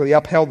basically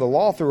upheld the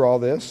law through all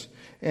this.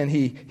 And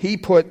he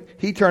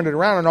turned it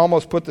around and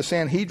almost put the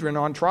Sanhedrin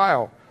on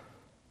trial.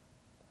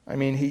 I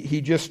mean,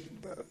 he just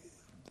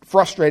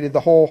frustrated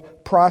the whole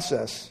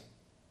process.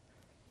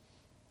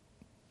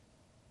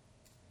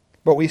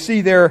 But we see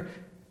there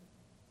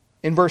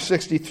in verse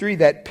 63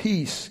 that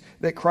peace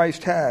that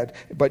Christ had.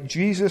 But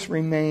Jesus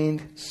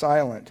remained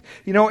silent.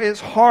 You know,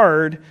 it's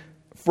hard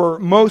for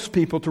most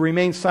people to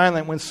remain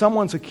silent when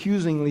someone's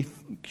accusing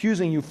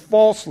you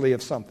falsely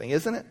of something,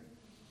 isn't it?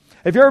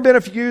 Have you ever been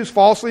accused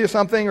falsely of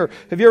something, or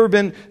have you ever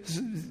been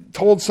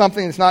told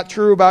something that's not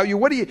true about you?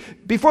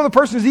 Before the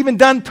person's even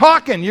done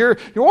talking, you're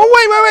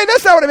oh, wait,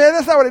 that's not what I meant,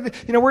 that's not what I meant.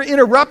 You know, we're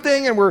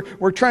interrupting and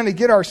we're trying to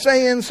get our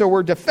say in, so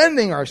we're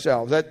defending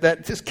ourselves.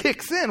 That just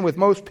kicks in with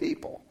most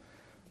people.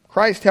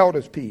 Christ held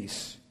his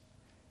peace.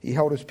 He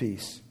held his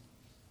peace.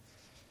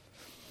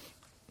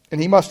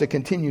 And he must have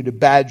continued to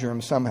badger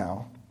him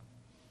somehow.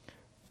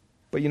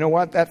 But you know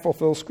what? That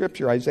fulfills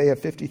Scripture. Isaiah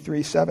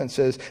 53:7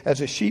 says, as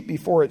a sheep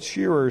before its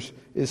shearers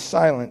is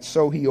silent,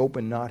 so he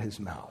opened not his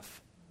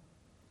mouth.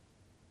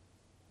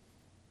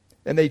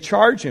 And they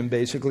charge him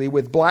basically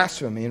with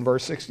blasphemy in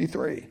verse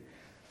 63.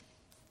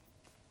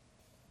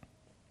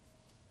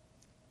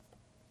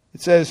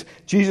 It says,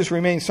 Jesus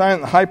remained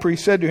silent. The high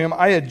priest said to him,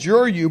 I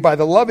adjure you by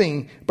the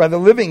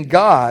living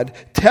God,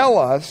 tell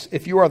us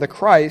if you are the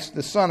Christ,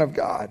 the Son of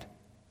God.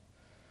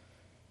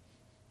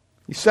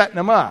 He's setting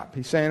him up.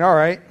 He's saying, all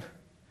right,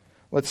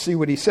 let's see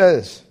what he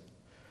says.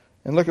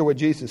 And look at what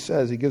Jesus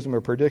says. He gives him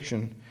a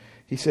prediction.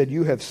 He said,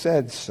 you have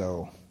said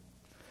so.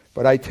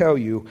 But I tell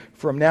you,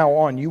 from now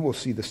on you will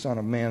see the Son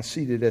of Man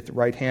seated at the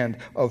right hand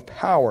of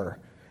power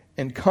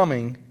and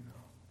coming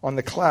on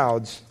the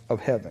clouds of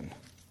heaven.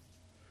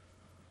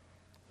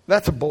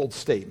 That's a bold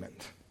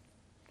statement.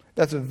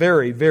 That's a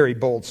very, very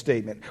bold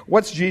statement.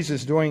 What's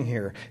Jesus doing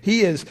here?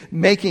 He is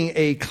making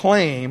a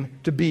claim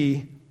to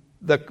be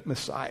the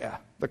Messiah,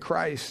 the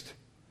Christ.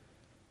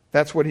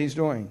 That's what he's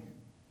doing.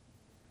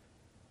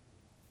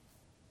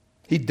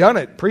 He'd done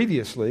it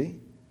previously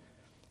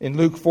in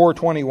Luke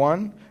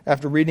 4:21,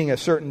 after reading a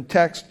certain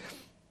text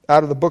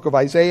out of the book of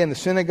Isaiah in the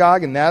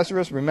synagogue in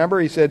Nazareth. Remember,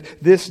 he said,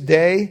 this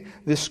day,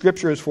 this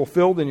scripture is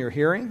fulfilled in your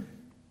hearing.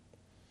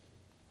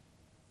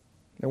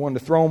 They wanted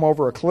to throw him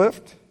over a cliff.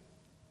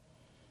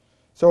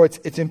 So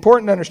it's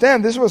important to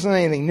understand this wasn't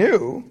anything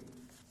new.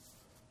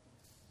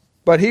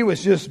 But he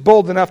was just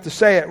bold enough to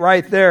say it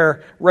right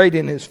there, right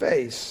in his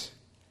face.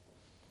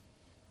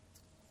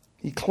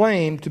 He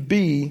claimed to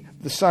be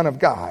the Son of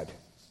God.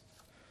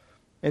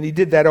 And he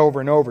did that over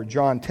and over.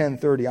 John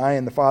 10:30, I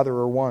and the Father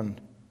are one.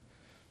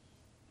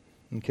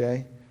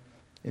 Okay?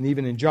 And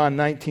even in John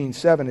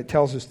 19:7, it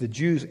tells us the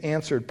Jews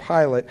answered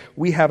Pilate,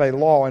 we have a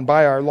law, and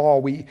by our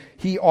law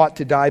he ought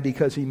to die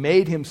because he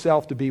made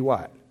himself to be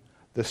what?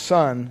 The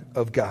Son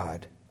of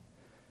God.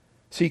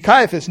 See,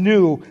 Caiaphas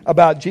knew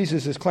about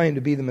Jesus' claim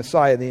to be the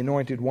Messiah, the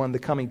Anointed One, the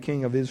coming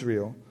King of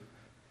Israel.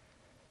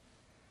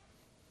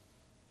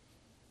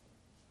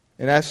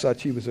 And as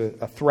such, he was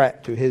a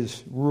threat to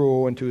his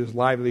rule and to his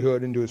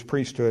livelihood and to his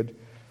priesthood.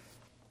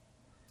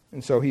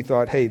 And so he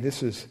thought, hey,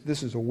 this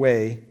is a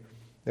way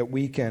that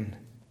we can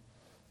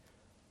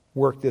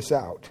work this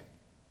out.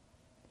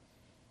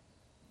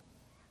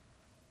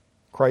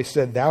 Christ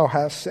said, thou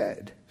hast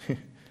said. In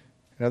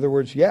other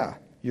words, yeah,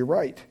 you're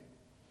right.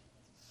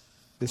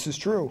 This is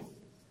true.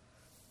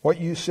 What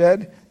you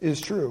said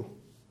is true.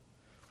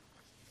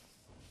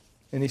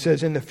 And he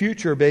says, in the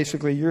future,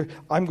 basically,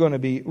 I'm going to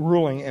be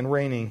ruling and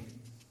reigning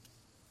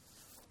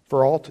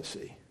for all to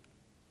see.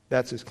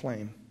 That's his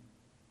claim.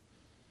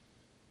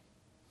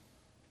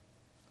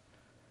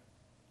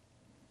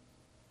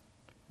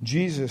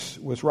 Jesus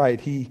was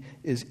right. He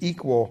is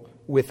equal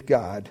with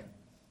God.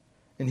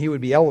 And he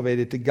would be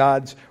elevated to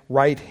God's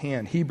right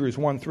hand. Hebrews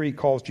 1:3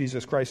 calls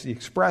Jesus Christ the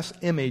express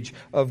image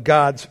of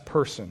God's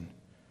person.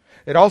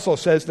 It also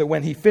says that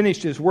when he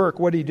finished his work,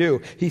 what did he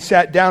do? He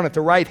sat down at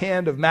the right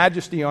hand of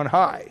majesty on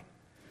high.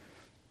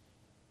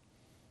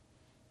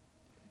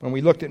 When we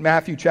looked at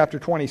Matthew chapter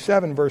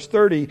 27, verse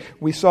 30,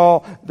 we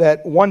saw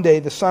that one day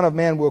the Son of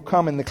Man will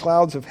come in the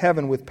clouds of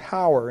heaven with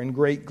power and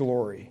great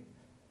glory.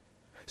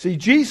 See,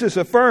 Jesus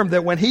affirmed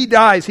that when he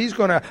dies, he's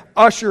going to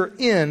usher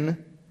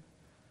in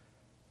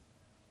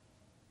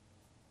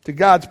to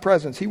God's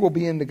presence. He will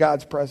be into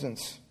God's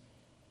presence.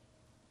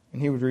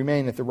 And he would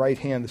remain at the right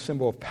hand, the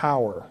symbol of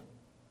power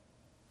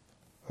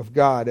of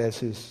God as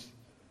his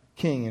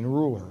king and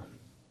ruler.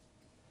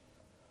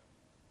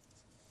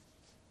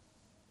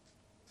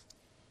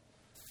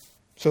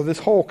 So this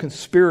whole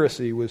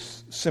conspiracy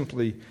was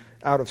simply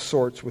out of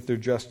sorts with their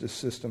justice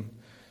system.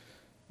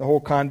 The whole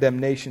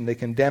condemnation, they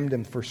condemned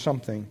him for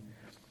something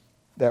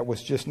that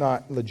was just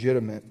not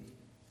legitimate.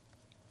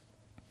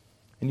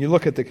 And you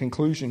look at the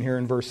conclusion here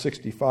in verse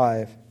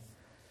 65.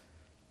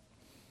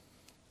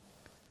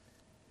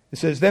 It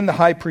says, "Then the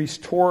high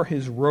priest tore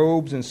his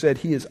robes and said,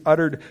 'He has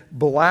uttered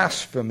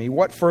blasphemy.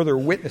 What further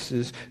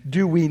witnesses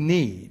do we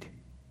need?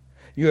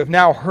 You have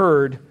now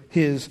heard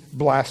his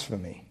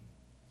blasphemy.'"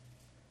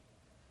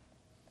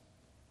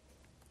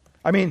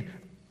 I mean,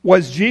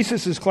 was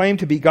Jesus' claim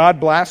to be God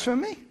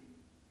blasphemy?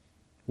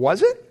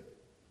 Was it?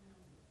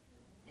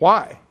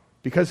 Why?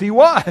 Because he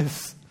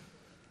was.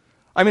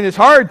 I mean, it's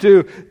hard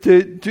to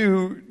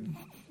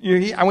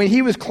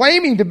he was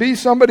claiming to be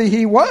somebody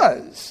he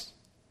was.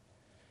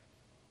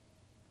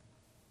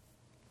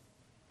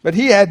 But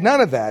he had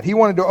none of that. He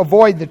wanted to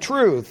avoid the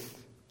truth.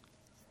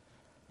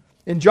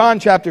 In John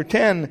chapter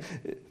 10,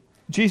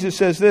 Jesus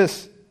says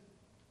this,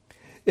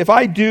 "If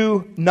I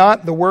do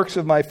not the works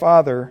of my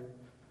Father,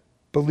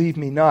 believe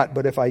me not.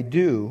 But if I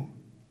do,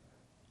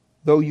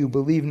 though you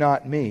believe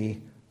not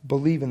me,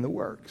 believe in the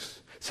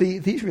works." See,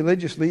 these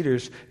religious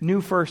leaders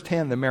knew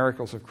firsthand the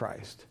miracles of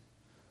Christ.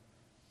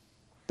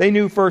 They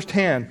knew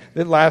firsthand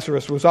that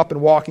Lazarus was up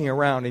and walking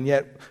around, and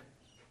yet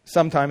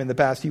sometime in the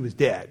past he was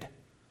dead.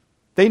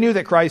 They knew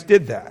that Christ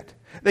did that.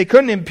 They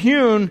couldn't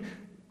impugn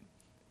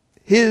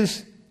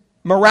his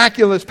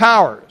miraculous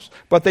powers.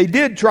 But they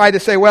did try to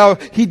say, well,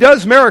 he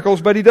does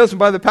miracles, but he does them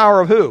by the power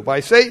of who?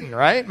 By Satan,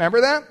 right? Remember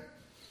that?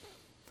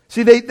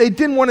 See, they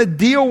didn't want to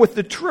deal with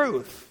the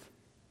truth.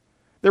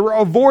 They were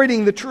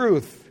avoiding the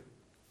truth.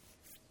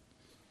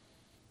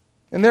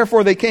 And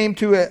therefore they came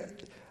to an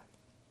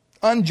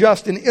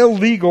unjust and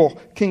illegal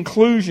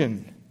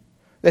conclusion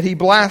that he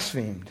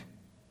blasphemed.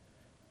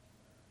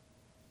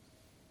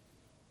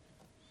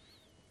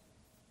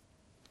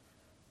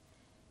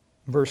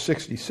 Verse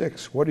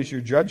 66, "What is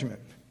your judgment?"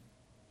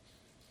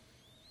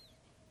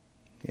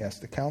 He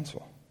asked the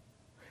council.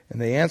 And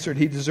they answered,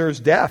 "He deserves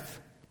death."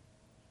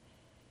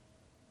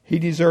 He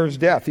deserves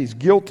death. He's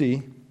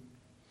guilty,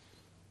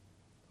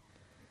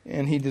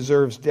 and he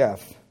deserves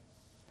death.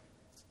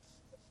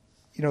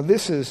 You know,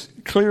 this is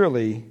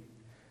clearly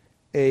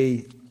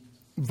a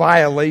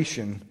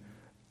violation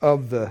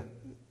of the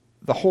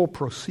whole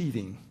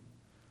proceeding.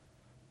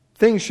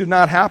 Things should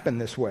not happen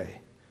this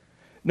way.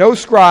 No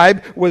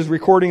scribe was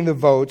recording the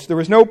votes. There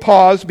was no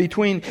pause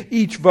between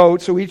each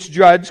vote, so each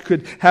judge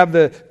could have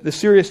the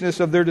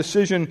seriousness of their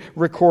decision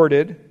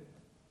recorded.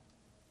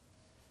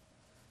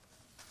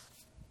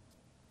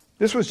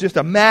 This was just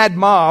a mad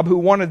mob who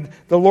wanted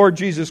the Lord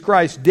Jesus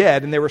Christ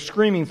dead, and they were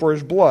screaming for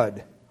his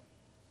blood.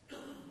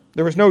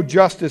 There was no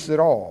justice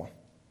at all.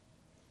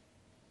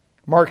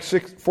 Mark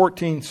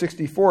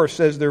 14:64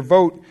 says their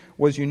vote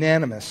was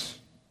unanimous.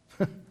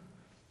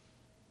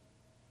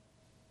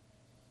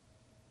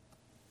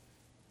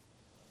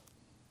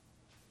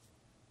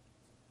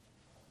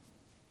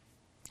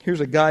 Here's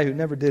a guy who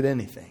never did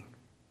anything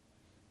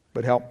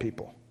but help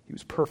people. He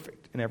was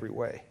perfect in every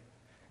way.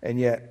 And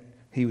yet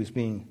he was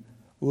being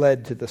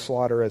led to the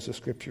slaughter, as the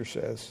Scripture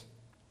says.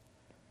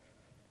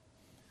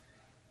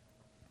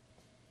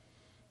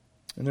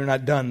 And they're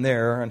not done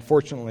there.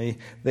 Unfortunately,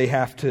 they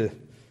have to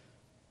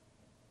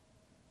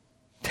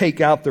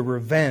take out the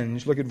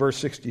revenge. Look at verse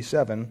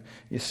 67.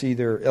 You see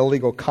their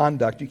illegal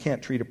conduct. You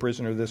can't treat a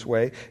prisoner this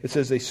way. It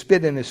says they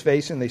spit in his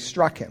face and they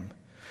struck him.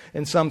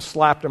 And some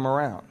slapped him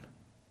around.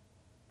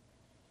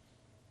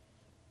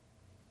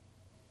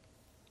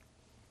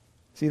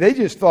 See, they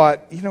just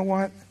thought, you know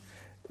what?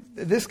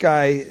 This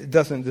guy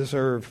doesn't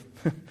deserve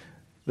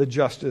the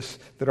justice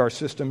that our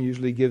system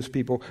usually gives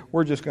people.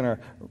 We're just going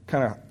to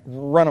kind of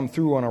run them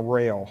through on a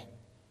rail.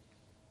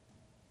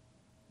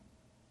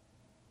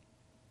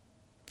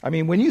 I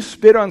mean, when you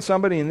spit on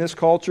somebody in this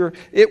culture,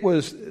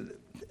 that's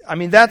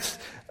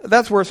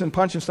worse than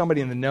punching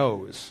somebody in the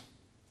nose.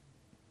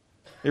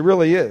 It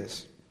really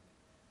is.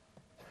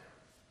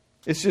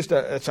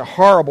 It's a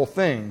horrible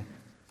thing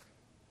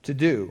to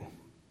do.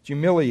 It's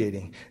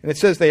humiliating. And it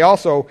says they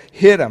also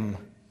hit him.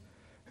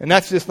 And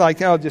that's just like,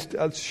 just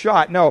a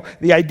shot. No,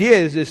 the idea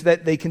is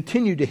that they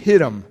continue to hit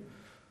him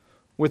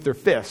with their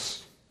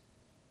fists.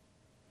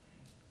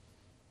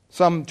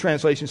 Some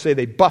translations say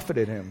they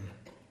buffeted him.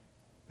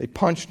 They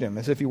punched him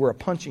as if he were a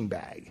punching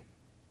bag.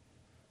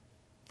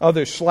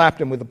 Others slapped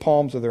him with the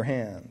palms of their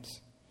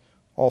hands.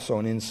 Also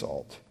an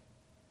insult.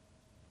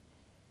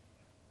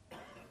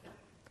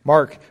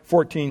 Mark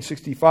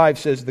 14:65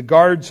 says, the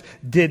guards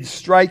did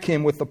strike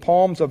him with the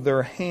palms of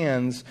their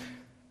hands.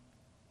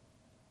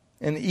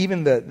 And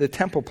even the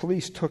temple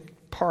police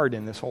took part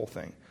in this whole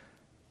thing.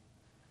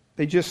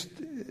 They just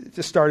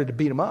started to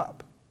beat him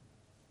up.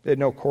 They had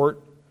no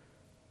court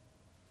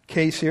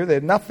case here. They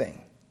had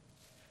nothing.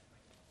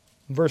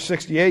 Verse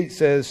 68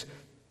 says,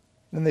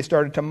 then they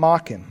started to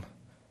mock him.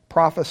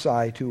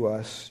 Prophesy to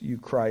us, you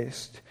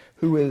Christ.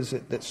 Who is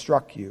it that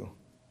struck you?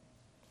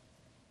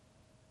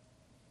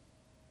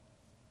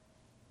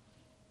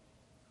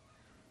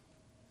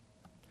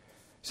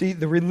 See,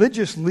 the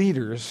religious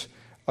leaders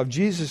of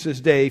Jesus'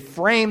 day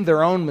framed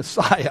their own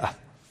Messiah.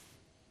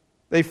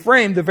 They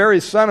framed the very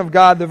Son of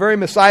God, the very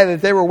Messiah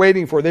that they were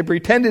waiting for. They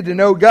pretended to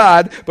know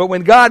God, but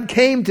when God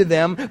came to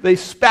them, they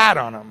spat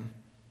on him.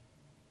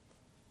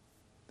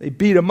 They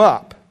beat him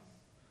up.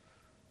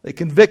 They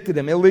convicted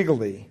him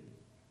illegally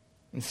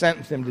and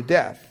sentenced him to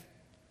death.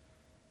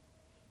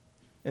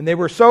 And they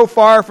were so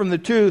far from the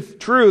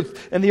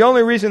truth, and the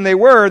only reason they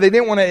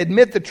didn't want to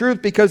admit the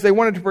truth because they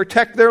wanted to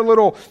protect their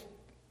little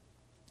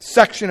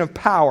section of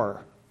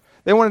power.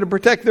 They wanted to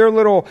protect their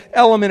little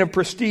element of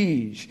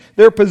prestige,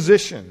 their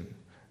position.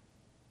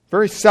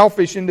 Very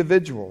selfish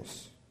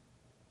individuals.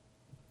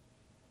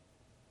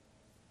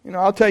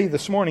 I'll tell you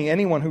this morning,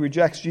 anyone who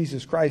rejects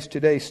Jesus Christ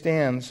today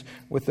stands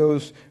with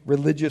those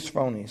religious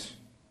phonies.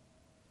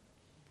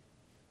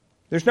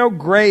 There's no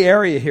gray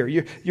area here.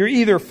 You're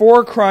either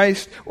for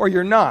Christ or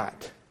you're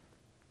not.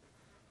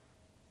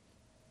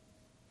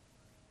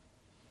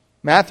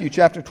 Matthew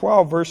chapter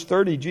 12, verse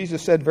 30,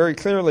 Jesus said very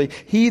clearly,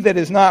 "He that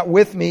is not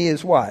with me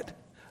is" what?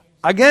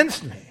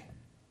 Against me.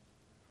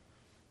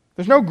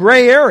 There's no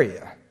gray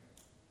area.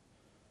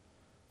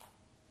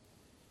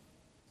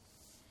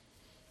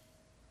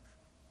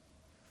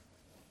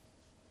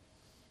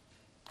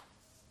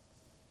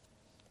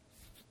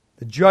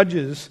 The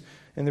judges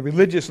and the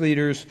religious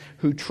leaders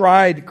who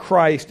tried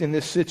Christ in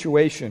this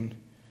situation,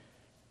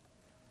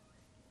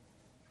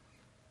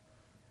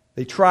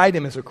 they tried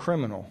him as a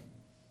criminal,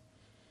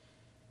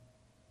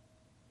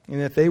 and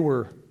that they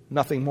were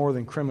nothing more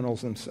than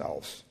criminals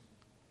themselves.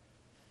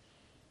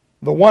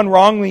 The one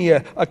wrongly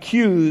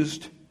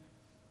accused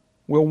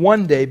will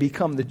one day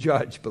become the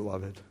judge,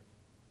 beloved.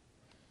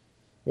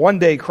 One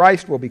day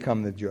Christ will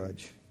become the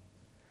judge.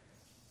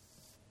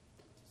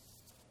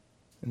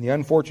 And the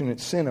unfortunate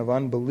sin of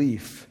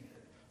unbelief,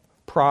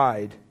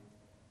 pride,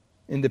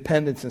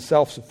 independence, and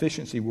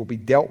self-sufficiency will be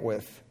dealt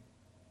with.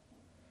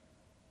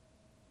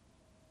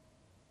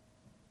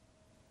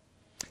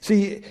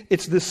 See,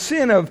 it's the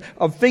sin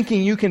of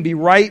thinking you can be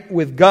right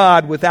with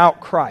God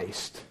without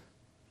Christ.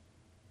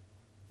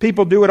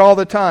 People do it all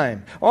the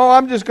time. Oh,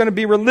 I'm just going to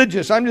be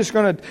religious. I'm just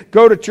going to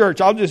go to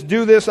church. I'll just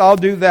do this. I'll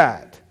do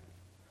that.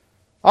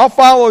 I'll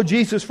follow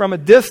Jesus from a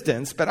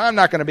distance, but I'm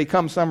not going to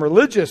become some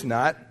religious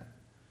nut.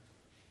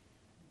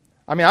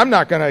 I'm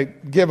not going to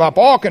give up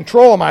all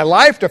control of my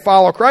life to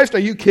follow Christ. Are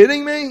you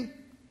kidding me?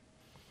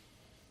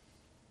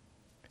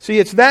 See,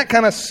 it's that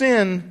kind of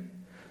sin,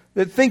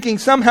 that thinking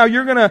somehow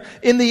you're going to,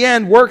 in the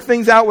end, work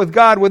things out with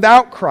God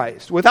without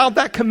Christ, without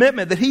that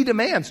commitment that He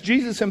demands.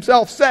 Jesus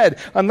Himself said,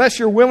 unless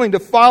you're willing to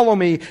follow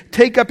me,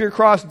 take up your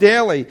cross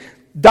daily,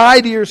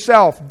 die to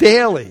yourself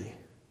daily.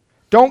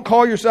 Don't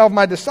call yourself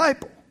my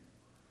disciple.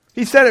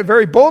 He said it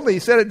very boldly. He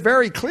said it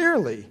very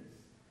clearly.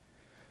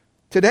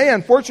 Today,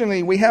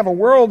 unfortunately, we have a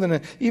world,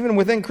 and even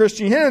within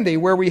Christianity,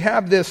 where we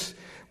have this,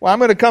 well, I'm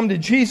going to come to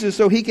Jesus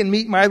so He can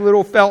meet my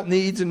little felt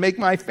needs and make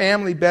my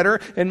family better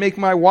and make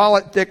my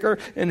wallet thicker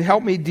and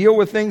help me deal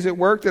with things at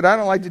work that I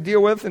don't like to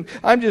deal with. And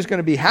I'm just going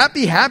to be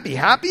happy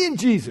in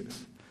Jesus.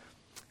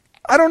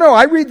 I don't know.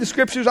 I read the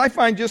Scriptures. I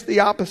find just the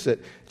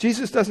opposite.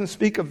 Jesus doesn't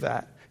speak of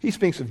that. He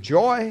speaks of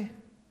joy,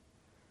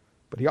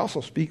 but He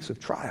also speaks of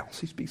trials.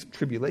 He speaks of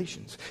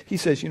tribulations. He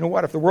says, you know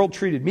what? If the world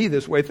treated me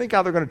this way, think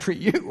how they're going to treat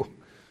you.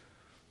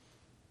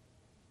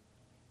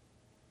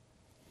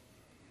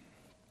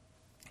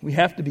 We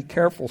have to be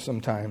careful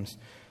sometimes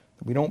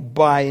that we don't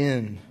buy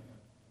in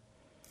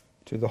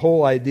to the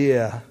whole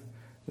idea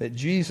that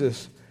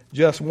Jesus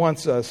just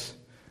wants us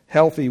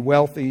healthy,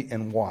 wealthy,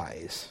 and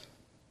wise.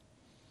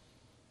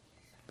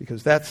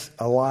 Because that's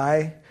a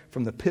lie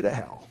from the pit of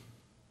hell.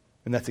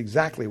 And that's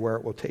exactly where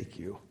it will take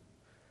you.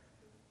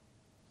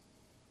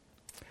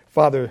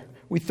 Father,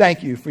 we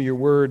thank You for Your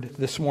word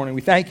this morning.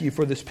 We thank You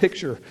for this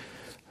picture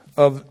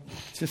of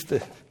just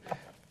the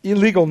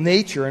illegal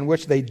nature in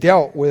which they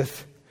dealt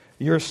with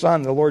Your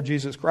Son, the Lord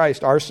Jesus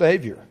Christ, our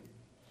Savior.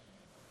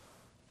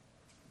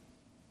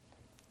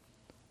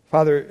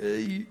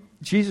 Father,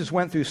 Jesus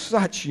went through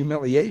such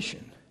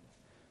humiliation.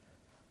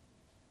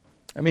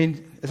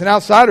 As an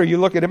outsider, you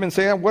look at Him and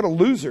say, oh, what a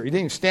loser. He didn't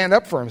even stand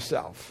up for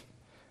Himself.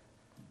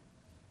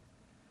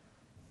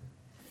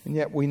 And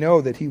yet we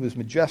know that He was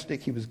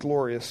majestic, He was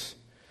glorious,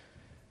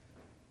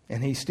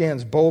 and He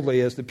stands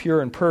boldly as the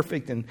pure and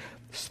perfect and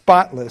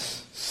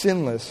spotless,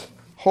 sinless,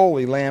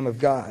 holy Lamb of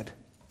God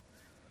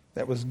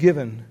that was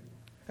given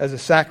as a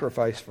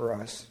sacrifice for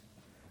us.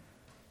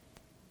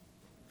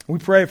 We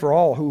pray for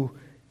all who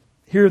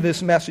hear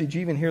this message,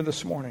 even here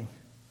this morning.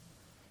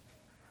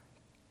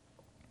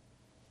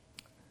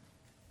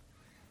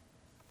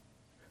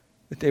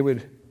 That they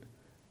would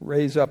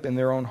raise up in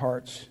their own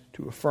hearts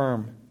to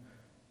affirm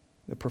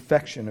the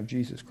perfection of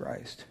Jesus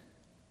Christ.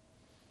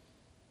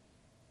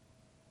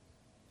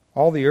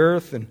 All the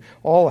earth and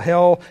all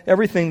hell,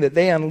 everything that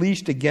they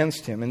unleashed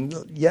against Him,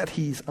 and yet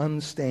He's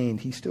unstained.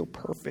 He's still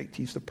perfect.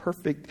 He's the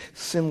perfect,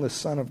 sinless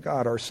Son of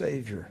God, our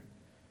Savior.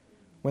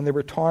 When they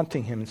were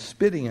taunting Him and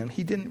spitting Him,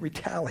 He didn't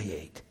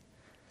retaliate.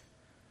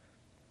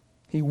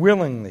 He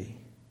willingly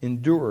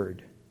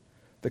endured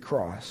the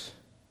cross.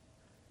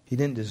 He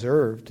didn't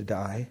deserve to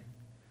die.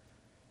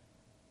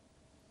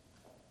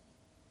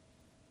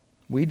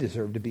 We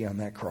deserve to be on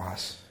that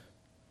cross.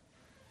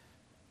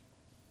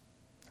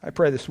 I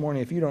pray this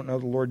morning, if you don't know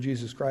the Lord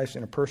Jesus Christ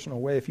in a personal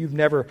way, if you've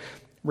never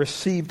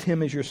received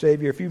Him as your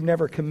Savior, if you've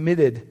never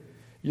committed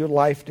your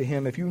life to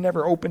Him, if you've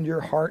never opened your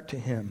heart to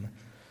Him,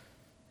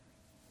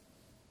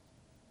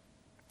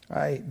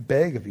 I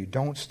beg of you,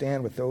 don't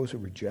stand with those who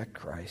reject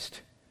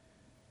Christ.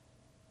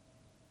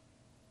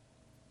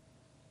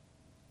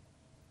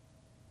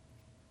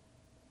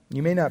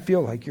 You may not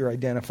feel like you're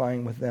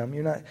identifying with them.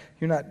 You're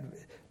not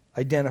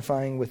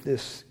identifying with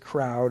this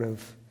crowd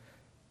of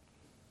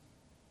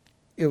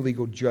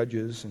illegal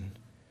judges and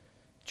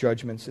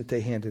judgments that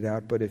they handed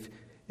out. But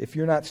if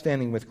you're not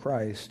standing with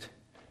Christ,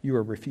 you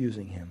are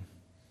refusing Him.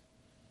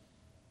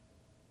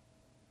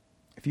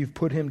 If you've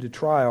put Him to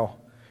trial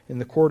in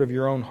the court of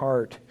your own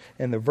heart,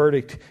 and the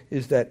verdict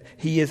is that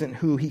He isn't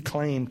who He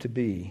claimed to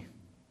be,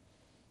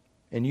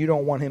 and you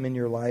don't want Him in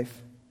your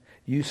life,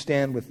 you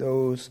stand with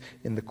those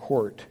in the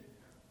court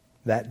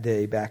that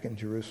day back in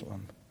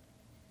Jerusalem.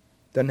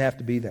 Doesn't have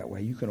to be that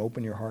way. You can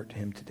open your heart to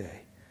Him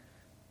today.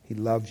 He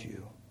loves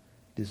you,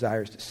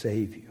 desires to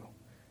save you,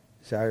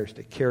 desires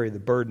to carry the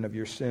burden of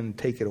your sin and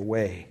take it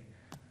away.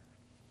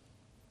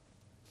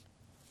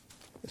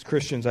 As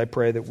Christians, I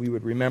pray that we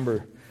would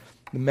remember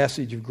the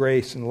message of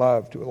grace and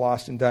love to a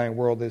lost and dying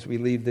world as we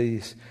leave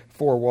these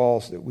four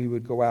walls, that we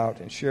would go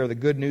out and share the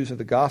good news of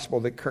the gospel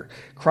that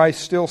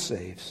Christ still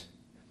saves,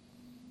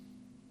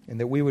 and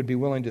that we would be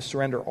willing to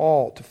surrender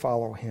all to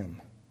follow Him,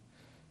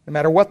 no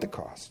matter what the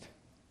cost.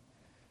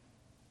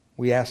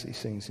 We ask these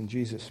things in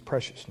Jesus'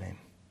 precious name,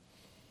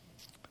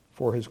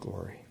 for His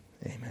glory.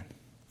 Amen.